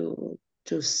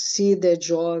see their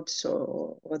jobs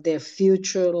or their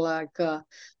future like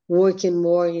working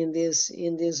more in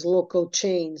these local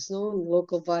chains, no,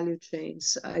 local value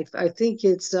chains. I think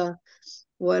it's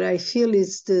what I feel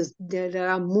is there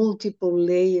are multiple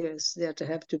layers that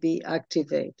have to be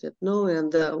activated, no,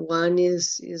 and one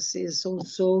is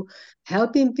also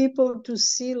helping people to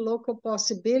see local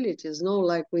possibilities, no,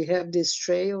 like we have this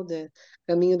trail, the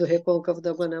Caminho do Recôncavo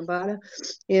da Guanabara,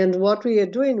 and what we are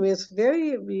doing with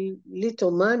very little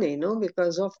money, no,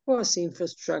 because of course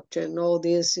infrastructure and all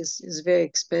this is very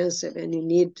expensive, and you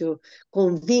need to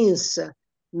convince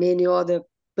many other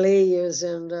players,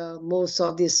 and most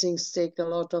of these things take a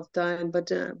lot of time, but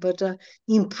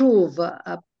improve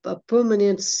a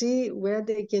permanent, see where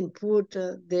they can put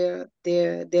their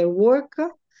work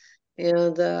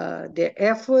and their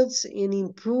efforts in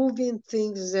improving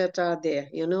things that are there,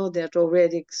 you know, that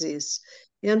already exist.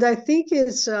 And I think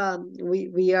it's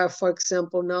we are, for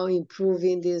example, now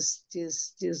improving this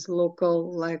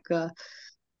local like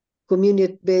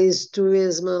community-based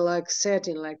tourism like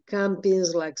setting, like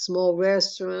campings, like small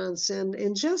restaurants,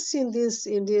 and just in this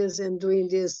and doing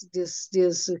this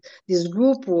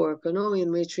group work, you know,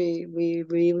 in which we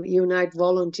unite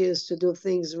volunteers to do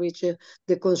things which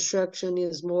the construction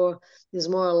is more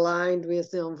aligned with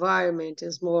the environment,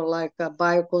 is more like a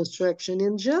bioconstruction,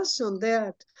 and just on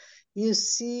that you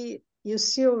see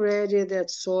already that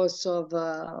source of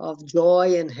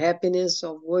joy and happiness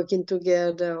of working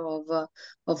together,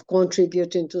 of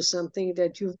contributing to something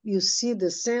that you see the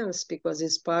sense because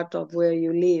it's part of where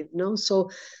you live, no?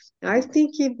 So I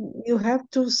think you have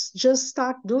to just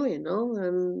start doing, no,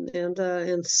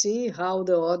 and see how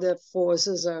the other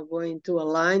forces are going to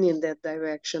align in that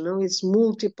direction. No, it's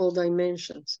multiple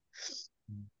dimensions.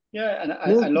 Yeah, and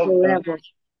I love levels.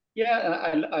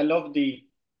 I love the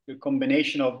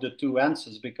combination of the two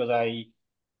answers, because I,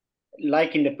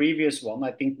 like in the previous one,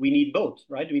 I think we need both,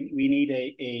 right? We need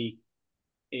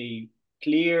a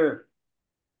clear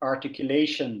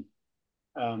articulation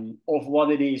of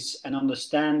what it is and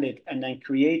understand it, and then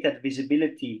create that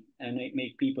visibility and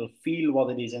make people feel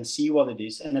what it is and see what it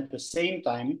is. And at the same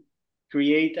time,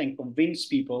 create and convince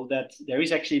people that there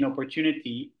is actually an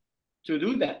opportunity to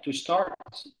do that, to start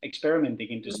experimenting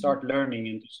and to start learning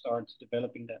and to start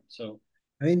developing that. So,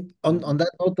 I mean, on that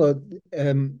note, though,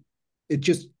 it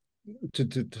just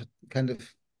to kind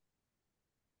of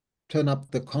turn up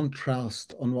the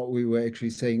contrast on what we were actually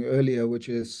saying earlier, which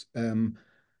is that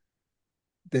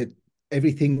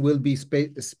everything will be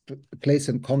place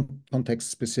and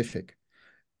context specific.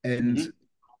 And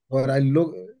when I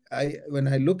look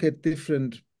at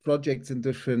different projects in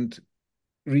different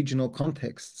regional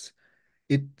contexts,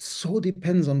 it so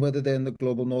depends on whether they're in the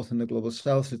global north and the global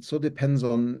south. It so depends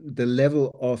on the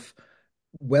level of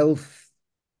wealth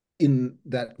in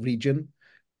that region.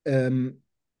 In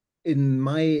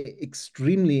my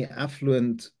extremely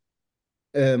affluent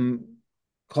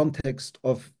context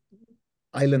of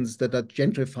islands that are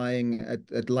gentrifying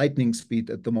at lightning speed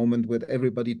at the moment, with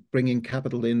everybody bringing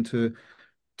capital in to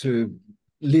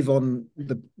live on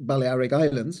the Balearic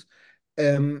Islands,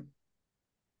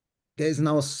 there's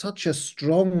now such a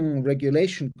strong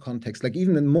regulation context, like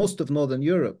even in most of Northern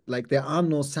Europe, like there are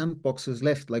no sandboxes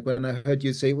left. Like when I heard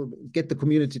you say, well, get the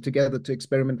community together to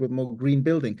experiment with more green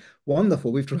building.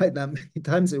 Wonderful. We've tried that many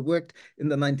times. It worked in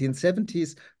the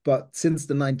 1970s, but since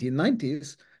the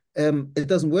 1990s, it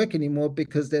doesn't work anymore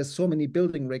because there's so many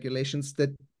building regulations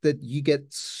that you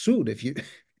get sued if you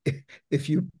if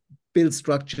you build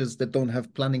structures that don't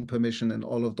have planning permission and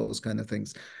all of those kind of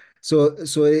things. So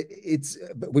it's,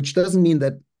 which doesn't mean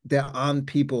that there aren't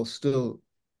people still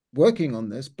working on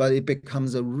this, but it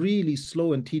becomes a really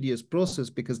slow and tedious process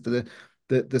because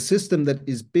the system that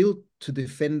is built to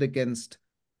defend against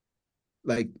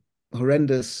like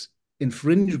horrendous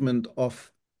infringement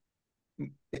of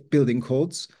building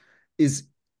codes is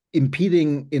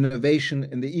impeding innovation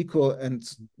in the eco and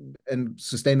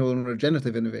sustainable and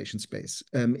regenerative innovation space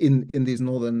in these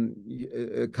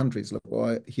northern countries, like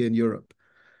or here in Europe.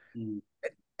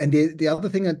 And the other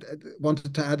thing I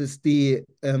wanted to add is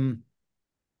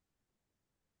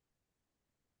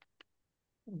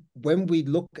when we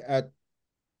look at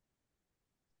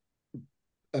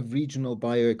a regional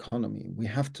bioeconomy, we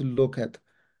have to look at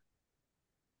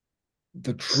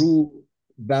the true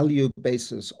value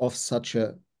basis of such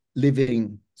a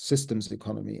living systems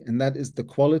economy, and that is the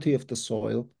quality of the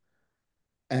soil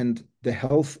and the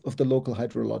health of the local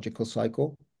hydrological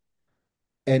cycle.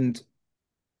 And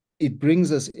it brings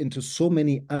us into so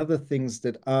many other things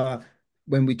that are,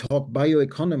 when we talk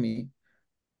bioeconomy,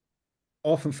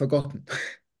 often forgotten.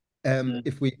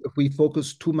 If we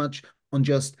focus too much on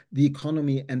just the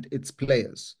economy and its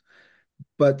players.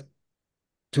 But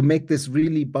to make this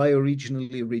really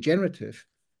bioregionally regenerative,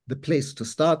 the place to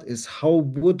start is how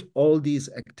would all these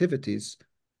activities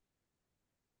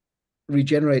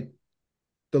regenerate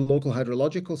the local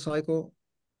hydrological cycle,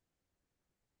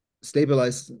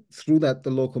 stabilize through that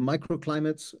the local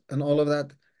microclimates and all of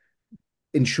that,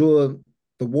 ensure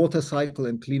the water cycle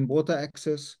and clean water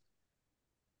access,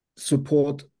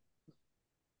 support,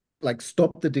 like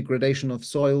stop the degradation of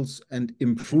soils and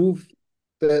improve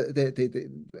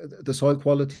the soil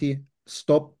quality,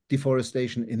 stop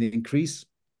deforestation and increase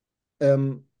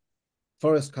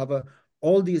forest cover.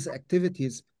 All these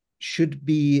activities should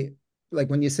be, like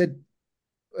when you said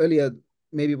earlier,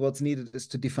 maybe what's needed is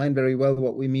to define very well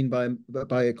what we mean by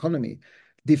bioeconomy,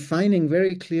 defining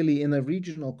very clearly in a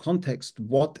regional context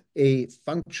what a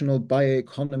functional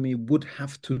bioeconomy would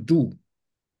have to do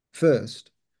first,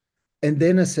 and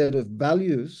then a set of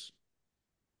values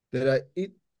that are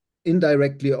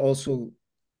indirectly also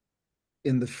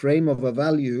in the frame of a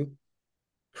value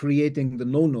creating the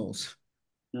no-nos.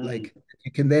 Like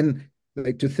you can then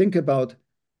like to think about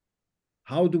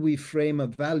how do we frame a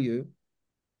value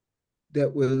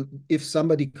that will, if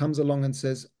somebody comes along and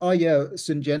says, oh yeah,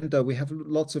 Syngenta, we have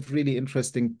lots of really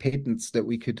interesting patents that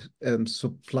we could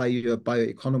supply your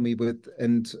bioeconomy with,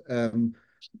 and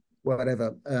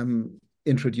whatever,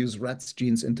 introduce rats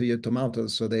genes into your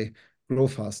tomatoes so they grow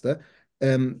faster.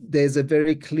 There's a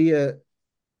very clear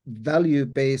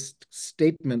value-based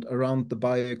statement around the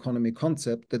bioeconomy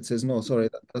concept that says, no, sorry,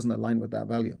 that doesn't align with that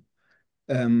value.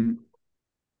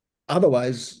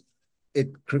 Otherwise,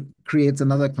 it creates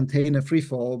another container free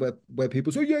fall where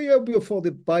people say, yeah, we're for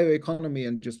the bioeconomy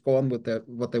and just go on with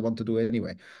what they want to do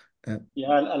anyway. Yeah,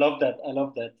 I love that. I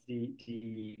love that.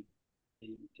 The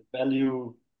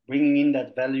value, bringing in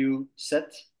that value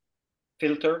set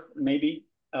filter maybe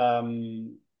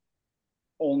on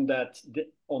that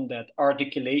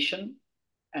articulation,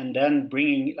 and then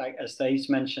bringing, like as Thais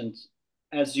mentioned,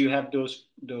 as you have those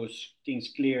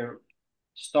things clear,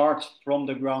 start from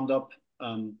the ground up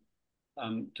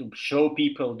to show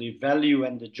people the value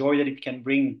and the joy that it can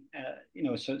bring.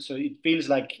 So it feels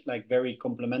like very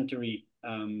complementary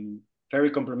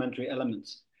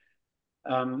elements.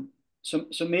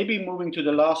 So maybe moving to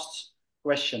the last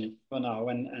question for now,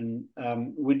 and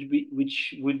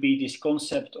which would be this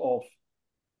concept of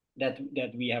that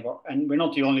we have, and we're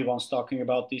not the only ones talking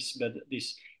about this, but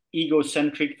this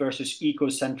ego-centric versus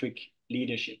eco-centric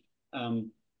leadership,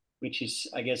 which is,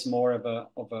 I guess, more of a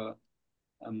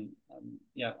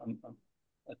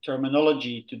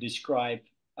terminology to describe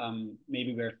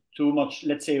maybe where too much,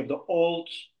 let's say, of the old,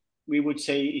 we would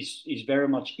say is very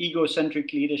much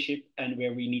ego-centric leadership, and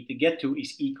where we need to get to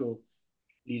is eco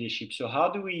leadership. So how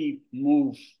do we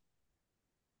move,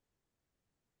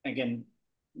 again,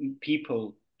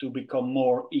 people to become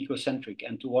more eco-centric,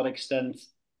 and to what extent,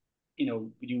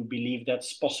 do you believe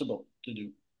that's possible to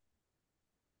do?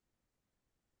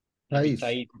 Maybe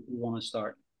Thais, if you want to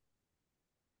start.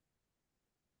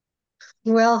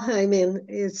 Well, I mean,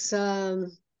 it's I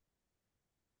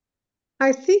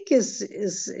think is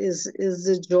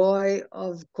the joy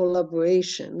of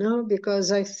collaboration, no?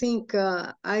 Because I think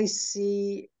I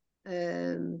see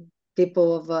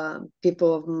people of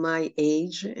my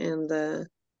age and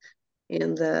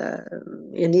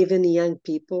even young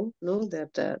people, no,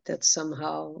 that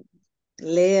somehow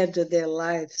led their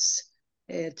lives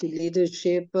to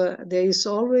leadership. There is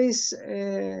always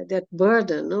that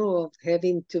burden, no, of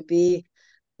having to be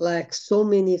like so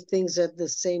many things at the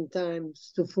same time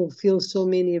to fulfill so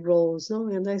many roles, no?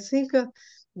 And I think the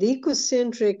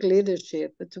ecocentric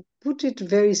leadership, to put it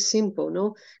very simple,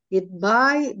 no, it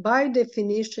by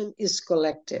definition is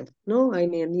collective, no? I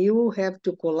mean, you have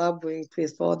to collaborate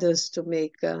with others to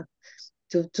make to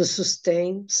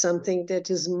sustain something that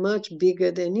is much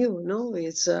bigger than you, no?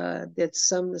 It's that's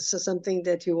something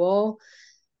that you all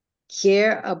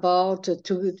care about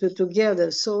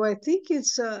together. So I think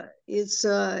it's a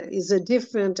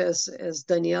different, as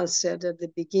Danielle said at the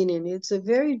beginning, it's a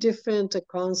very different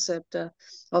concept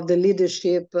of the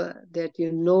leadership that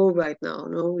you know right now,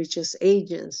 no, which is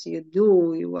agents.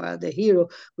 You are the hero,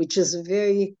 which is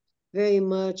very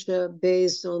much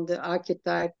based on the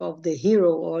archetype of the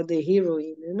hero or the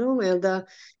heroine, and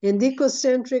in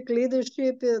ecocentric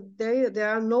leadership, there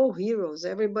are no heroes.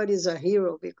 Everybody's a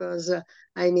hero because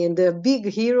I mean, the big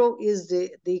hero is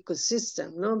the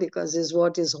ecosystem, no, because it's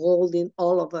what is holding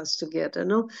all of us together,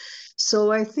 no.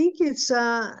 So I think it's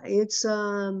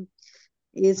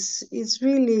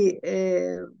really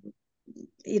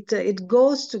it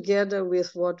goes together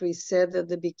with what we said at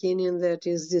the beginning, that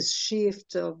is this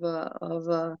shift of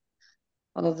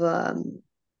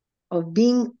of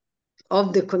being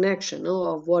of the connection, no,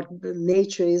 of what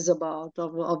nature is about,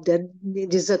 of that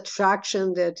this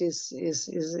attraction that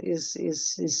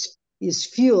is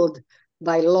fueled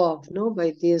by love, no,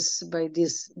 by this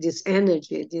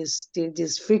energy,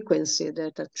 this frequency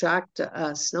that attract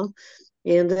us, no,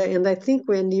 and I think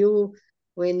when you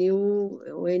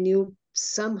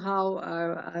somehow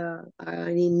are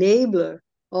an enabler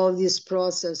of this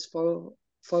process for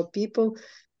people,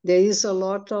 there is a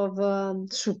lot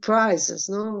of surprises,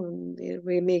 no?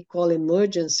 We may call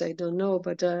emergence, I don't know,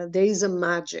 but there is a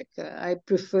magic. I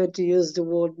prefer to use the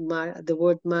word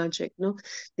magic, no?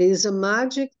 There is a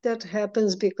magic that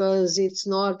happens because it's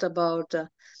not about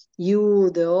you,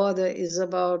 the other, is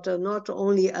about not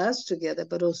only us together,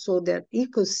 but also that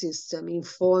ecosystem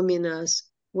informing us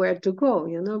where to go,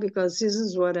 because this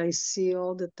is what I see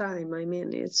all the time. I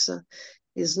mean,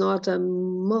 it's not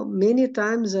many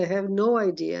times I have no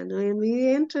idea, and we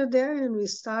enter there and we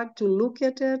start to look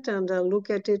at it and look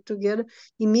at it together.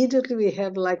 Immediately we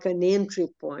have like an entry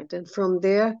point, and from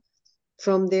there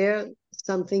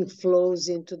something flows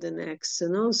into the next,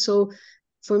 so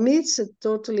for me it's a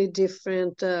totally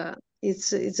different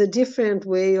it's a different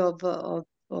way of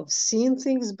seeing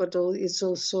things, but it's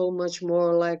also much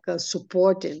more like a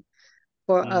supporting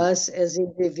for us as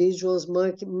individuals,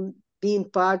 being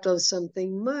part of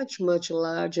something much, much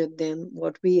larger than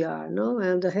what we are, no?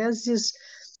 And it has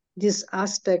this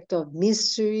aspect of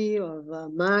mystery, of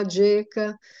magic,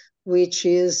 which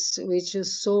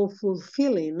is so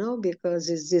fulfilling, no? Because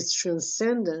it's this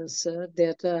transcendence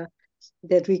that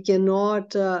we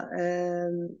cannot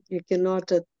you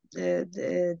cannot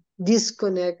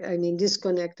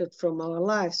disconnected from our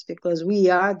lives, because we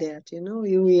are that,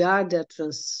 we are that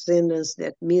transcendence,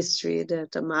 that mystery,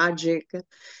 that magic.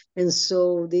 And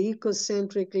so the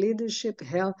ecocentric leadership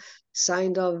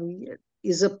kind of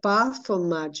is a path for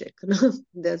magic.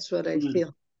 That's what I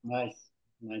feel. Nice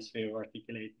way of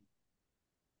articulating.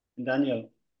 Daniel,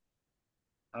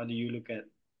 how do you look at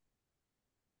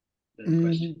that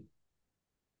question?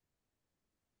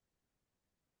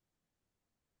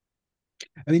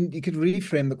 I mean, you could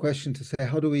reframe the question to say,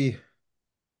 how do we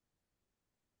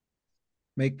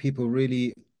make people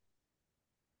really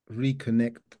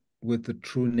reconnect with the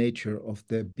true nature of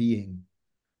their being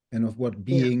and of what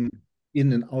being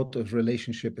in and out of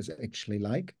relationship is actually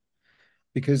like?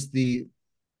 Because the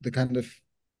kind of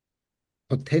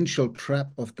potential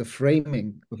trap of the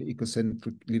framing of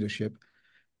ecocentric leadership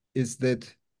is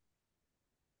that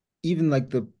even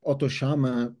like the Otto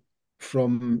Scharmer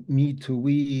from me to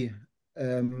we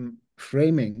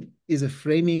framing is a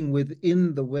framing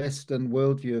within the Western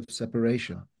worldview of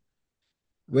separation.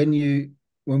 When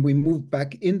we move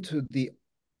back into the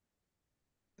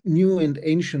new and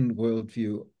ancient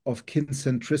worldview of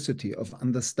kin-centricity, of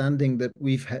understanding that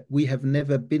we have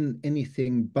never been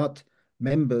anything but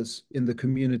members in the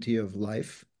community of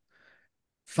life,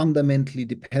 fundamentally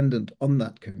dependent on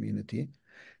that community,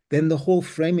 then the whole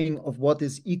framing of what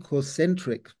is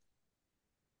ecocentric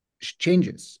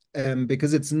changes,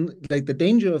 because it's like the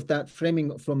danger of that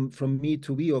framing from me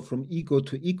to we, or from ego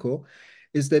to eco,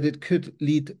 is that it could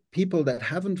lead people that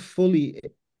haven't fully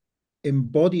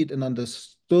embodied and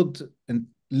understood and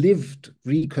lived,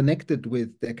 reconnected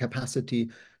with their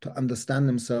capacity to understand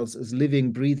themselves as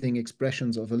living, breathing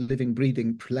expressions of a living,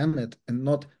 breathing planet and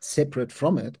not separate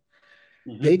from it.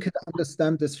 They could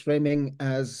understand this framing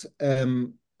as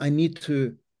I need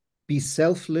to be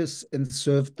selfless and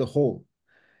serve the whole.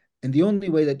 And the only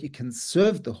way that you can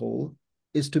serve the whole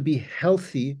is to be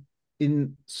healthy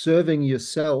in serving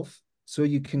yourself, so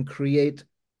you can create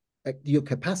your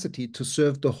capacity to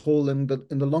serve the whole in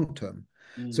the long term.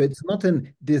 So it's not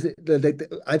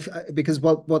because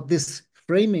what this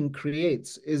framing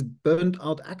creates is burnt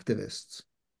out activists,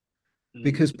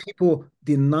 because people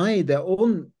deny their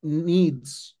own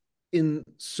needs in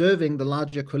serving the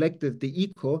larger collective, the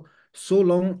eco, so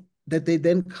long that they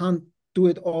then can't do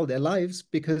it all their lives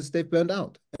because they've burned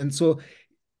out. And so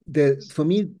for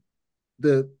me,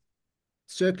 the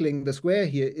circling the square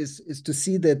here is to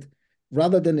see that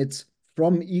rather than it's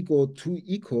from ego to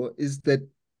eco, is that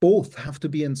both have to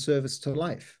be in service to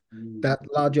life, that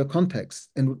larger context.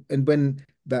 And when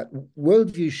that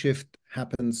worldview shift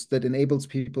happens, that enables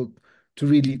people to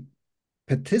really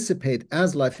participate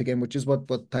as life again, which is what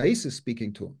Thais is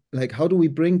speaking to. Like, how do we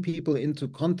bring people into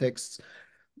contexts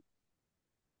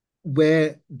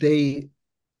where they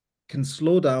can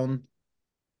slow down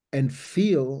and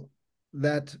feel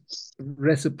that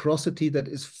reciprocity that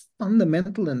is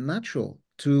fundamental and natural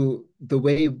to the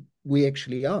way we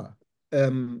actually are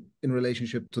in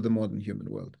relationship to the modern human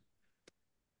world.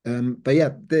 But yeah,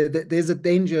 there's a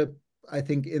danger I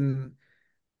think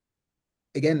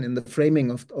again, in the framing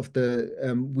of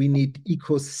the we need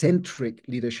eco-centric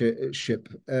leadership.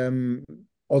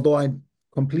 Although I'm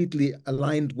completely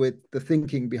aligned with the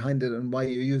thinking behind it and why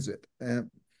you use it.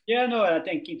 Yeah, no, I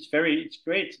think it's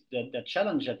great that that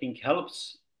challenge, I think,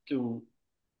 helps to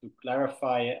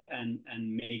clarify and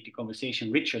make the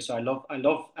conversation richer. So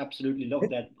absolutely love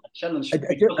that challenge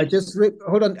because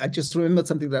Hold on. I just remembered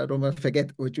something that I don't want to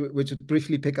forget, which would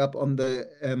briefly pick up on the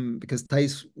because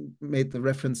Thijs made the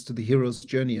reference to the hero's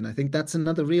journey, and I think that's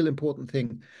another real important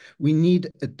thing. We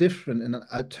need a different and an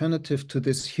alternative to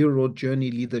this hero journey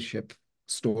leadership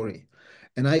story,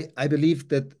 and I believe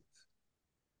that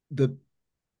the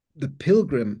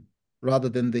pilgrim rather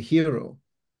than the hero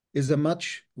is a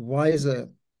much wiser,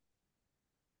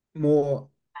 more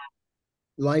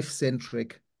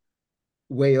life-centric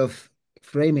way of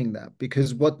framing that,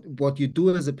 because what you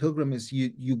do as a pilgrim is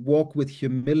you walk with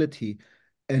humility,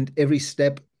 and every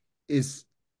step is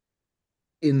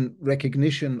in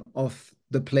recognition of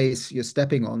the place you're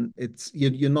stepping on. It's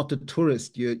you're not a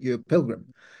tourist, you're a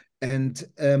pilgrim, and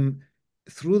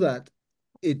through that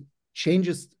it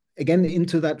changes again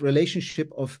into that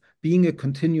relationship of being a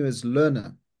continuous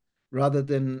learner rather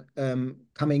than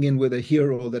coming in with a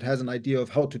hero that has an idea of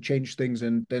how to change things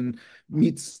and then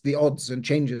meets the odds and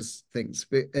changes things.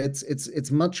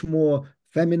 It's much more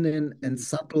feminine and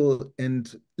subtle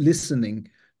and listening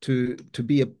to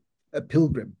be a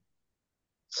pilgrim.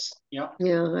 Yeah,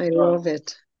 Yeah, I love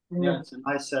it. Yeah,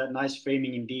 it's a nice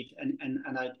framing indeed, and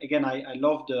I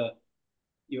love the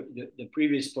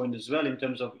previous point as well in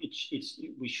terms of it's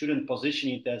we shouldn't position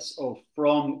it as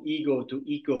from ego to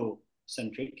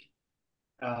eco-centric,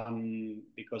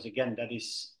 because again that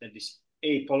is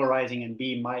A, polarizing, and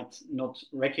B, might not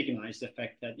recognize the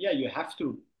fact that you have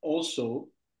to also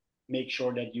make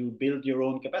sure that you build your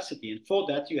own capacity, and for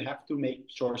that you have to make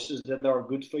choices that are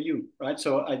good for you, right?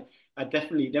 So I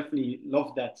definitely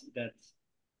love that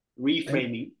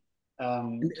reframing.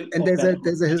 And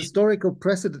there's a historical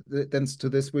precedence to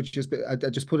this, which is I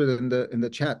just put it in the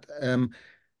chat.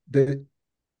 The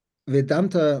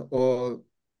Vedanta or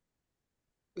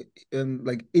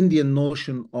like Indian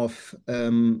notion of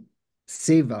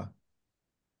seva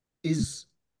is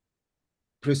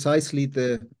precisely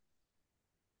the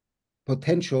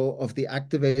potential of the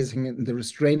activating and the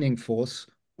restraining force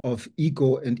of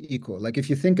ego and eco. Like if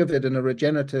you think of it in a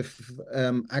regenerative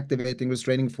activating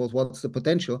restraining force, what's the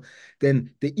potential?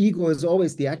 Then the ego is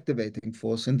always the activating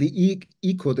force, and the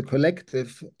eco, the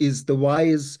collective, is the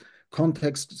wise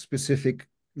context-specific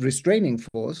restraining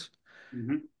force.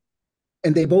 Mm-hmm.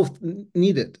 And they both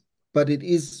need it, but it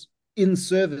is in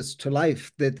service to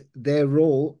life that their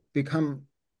role become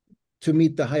to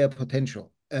meet the higher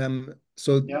potential. I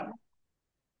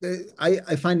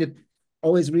find it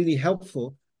always really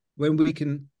helpful when we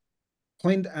can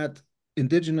point at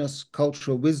indigenous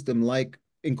cultural wisdom, like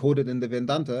encoded in the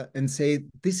Vedanta, and say,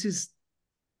 this is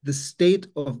the state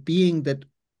of being that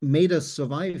made us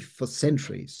survive for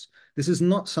centuries. This is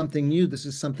not something new. This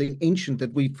is something ancient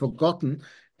that we've forgotten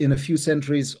in a few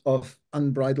centuries of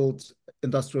unbridled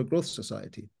industrial growth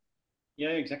society. Yeah,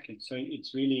 exactly. So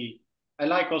it's really, I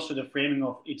like also the framing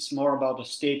of it's more about a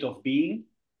state of being,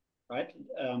 right?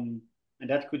 And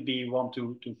that could be one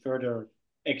to further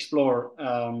explore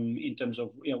in terms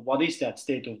of what is that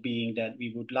state of being that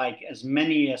we would like as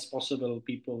many as possible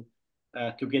people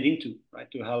to get into, right?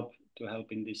 To help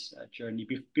in this journey.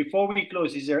 Before we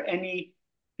close, is there anything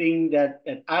that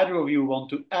either of you want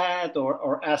to add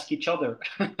or ask each other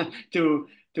to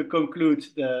conclude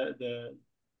the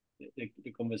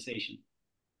conversation?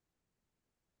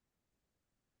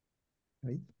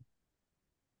 Right.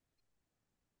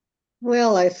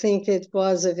 Well, I think it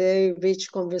was a very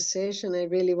rich conversation. I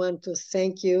really want to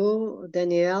thank you,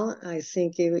 Danielle. I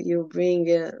think you bring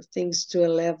things to a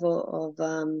level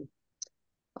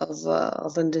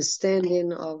of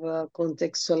understanding, of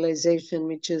contextualization,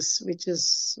 which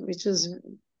is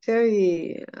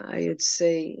very, I would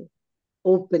say,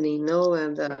 opening, no,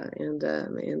 and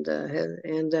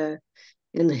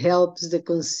helps the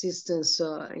consistency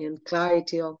and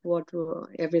clarity of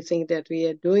everything that we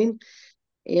are doing.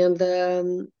 And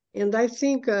I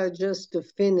think just to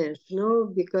finish, no,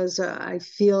 because I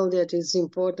feel that it's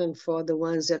important for the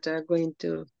ones that are going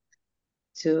to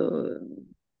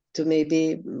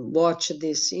maybe watch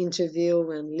this interview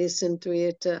and listen to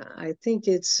it. I think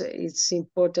it's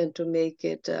important to make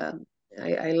it.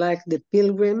 I like the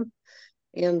pilgrim,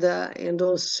 and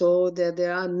also that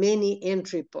there are many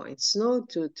entry points. No,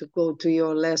 to go to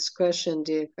your last question,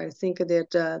 Dirk. I think that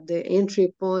the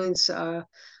entry points are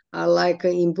like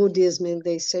in Buddhism,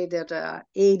 they say that there are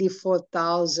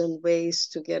 84,000 ways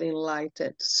to get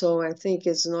enlightened. So I think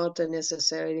it's not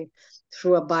necessarily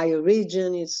through a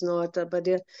bioregion. It's not,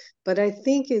 but I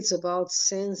think it's about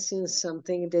sensing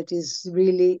something that is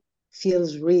really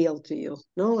feels real to you.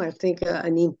 No, I think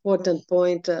an important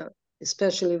point,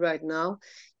 especially right now,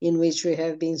 in which we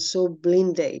have been so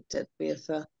blinded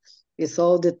with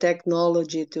all the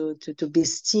technology to be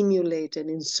stimulated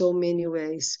in so many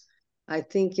ways. I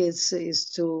think is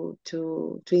to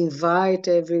invite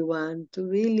everyone to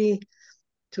really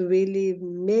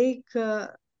make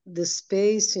the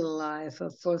space in life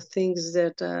for things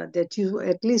that you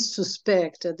at least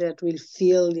suspect that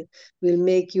will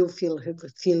make you feel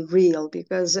real,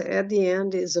 because at the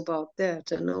end is about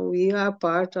that. You know, we are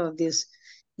part of this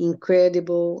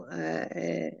incredible uh,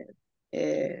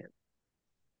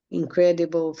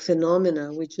 incredible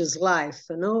phenomena, which is life,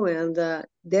 you know, and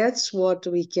that's what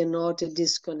we cannot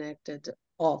disconnect it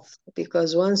off,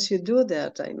 because once you do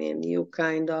that, I mean, you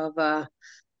kind of are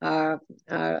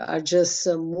just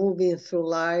moving through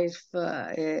life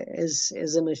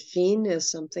as a machine, as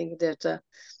something that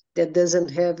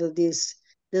doesn't have this,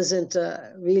 doesn't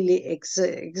really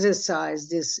exercise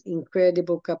these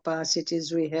incredible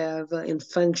capacities we have in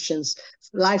functions,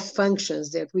 life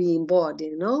functions that we embody.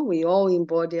 You know, we all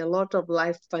embody a lot of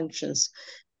life functions.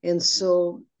 And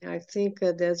so I think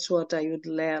that's what I would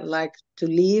like to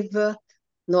leave.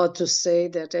 Not to say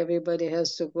that everybody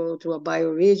has to go to a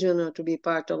bioregion or to be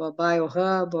part of a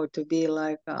biohub or to be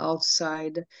like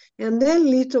outside. And then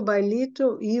little by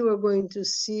little, you are going to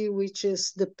see which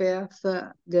is the path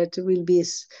that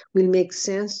will make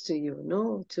sense to you,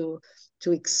 no? To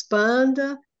expand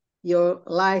your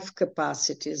life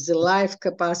capacities, the life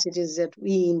capacities that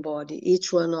we embody,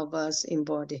 each one of us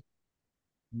embody.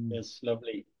 Yes,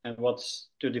 lovely. And what's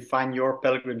to define your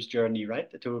pilgrim's journey, right?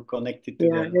 To connect it to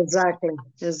Yeah, the exactly.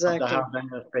 how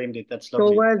Daniel framed it. That's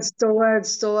lovely. Towards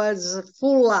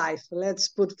full life. Let's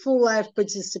put full life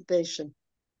participation.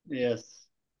 Yes.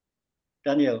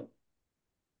 Daniel.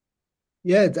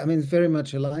 Yeah, I mean, it's very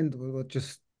much aligned with what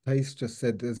Thais just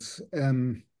said. Is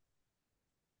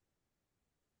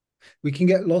we can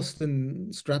get lost in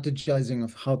strategizing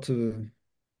of how to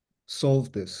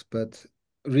solve this, but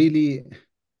really,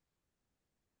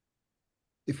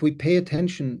 if we pay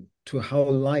attention to how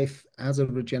life as a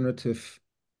regenerative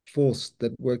force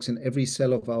that works in every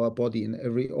cell of our body, in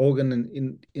every organ,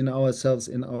 and in ourselves,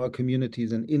 in our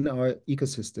communities, and in our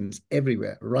ecosystems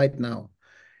everywhere right now,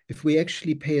 if we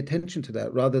actually pay attention to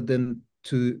that rather than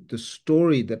to the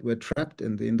story that we're trapped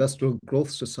in, the industrial growth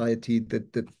society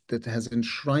that has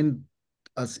enshrined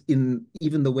us in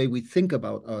even the way we think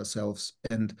about ourselves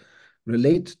and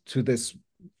relate to this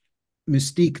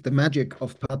mystique, the magic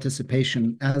of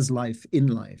participation as life in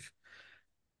life,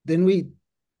 then we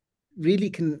really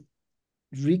can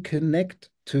reconnect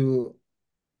to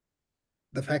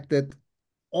the fact that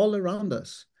all around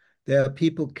us, there are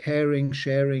people caring,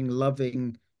 sharing,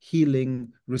 loving,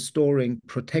 healing, restoring,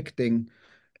 protecting.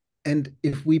 And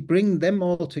if we bring them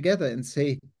all together and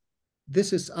say,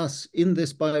 this is us in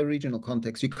this bioregional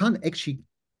context, you can't actually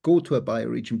go to a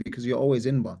bioregion because you're always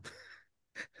in one.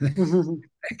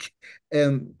 Like,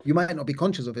 you might not be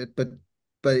conscious of it, but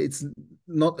it's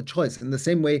not a choice. In the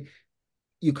same way,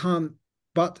 you can't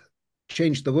but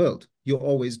change the world. You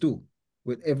always do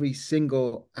with every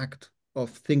single act of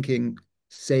thinking,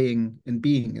 saying, and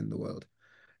being in the world.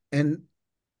 And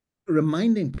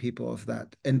reminding people of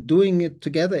that and doing it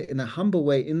together in a humble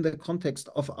way in the context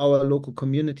of our local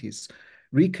communities,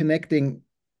 reconnecting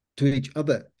to each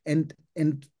other and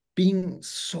being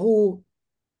so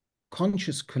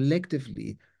conscious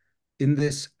collectively in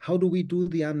this, how do we do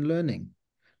the unlearning?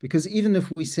 Because even if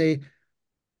we say,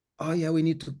 oh yeah, we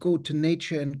need to go to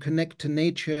nature and connect to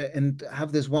nature and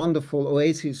have this wonderful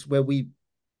oasis where we,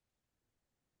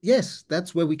 yes,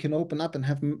 that's where we can open up and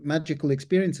have magical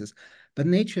experiences. But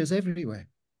nature is everywhere.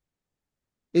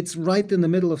 It's right in the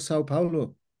middle of Sao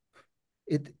Paulo.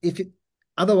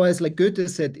 Otherwise, like Goethe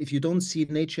said, if you don't see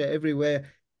nature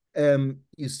everywhere,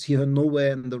 you see her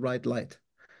nowhere in the right light.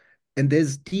 And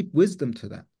there's deep wisdom to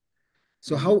that.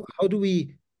 So how do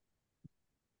we,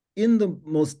 in the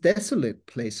most desolate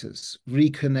places,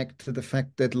 reconnect to the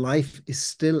fact that life is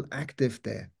still active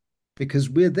there? Because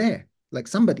we're there, like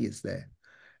somebody is there.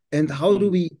 And how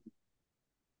do we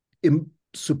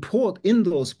support in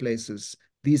those places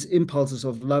these impulses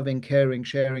of loving, caring,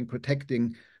 sharing,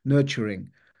 protecting, nurturing?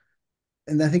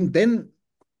 And I think then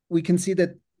we can see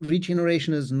that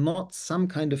regeneration is not some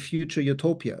kind of future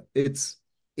utopia. It's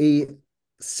a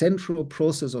central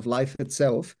process of life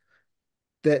itself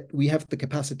that we have the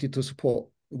capacity to support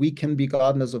we can be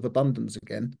gardeners of abundance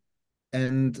again.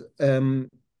 And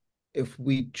if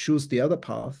we choose the other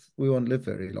path, we won't live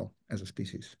very long as a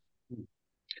species.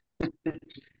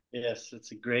 Yes,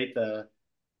 it's a great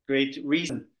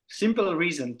reason, simple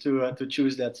reason to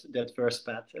choose that first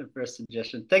path, first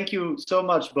suggestion. Thank you so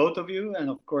much, both of you, and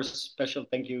of course, special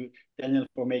thank you, Daniel,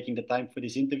 for making the time for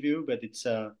this interview. But it's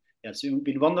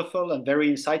been wonderful and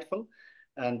very insightful,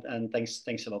 and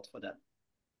thanks a lot for that.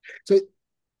 So,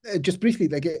 just briefly,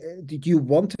 like, did you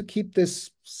want to keep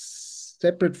this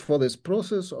separate for this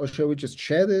process, or shall we just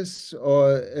share this,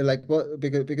 or like what?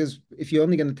 Because if you're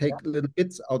only going to take little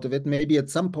bits out of it, maybe at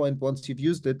some point once you've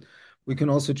used it, we can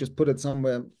also just put it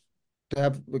somewhere to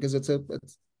have, because it's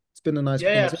been a nice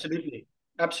conversation.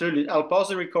 Absolutely. I'll pause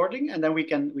the recording and then we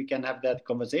can have that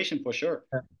conversation for sure.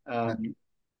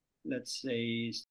 Let's say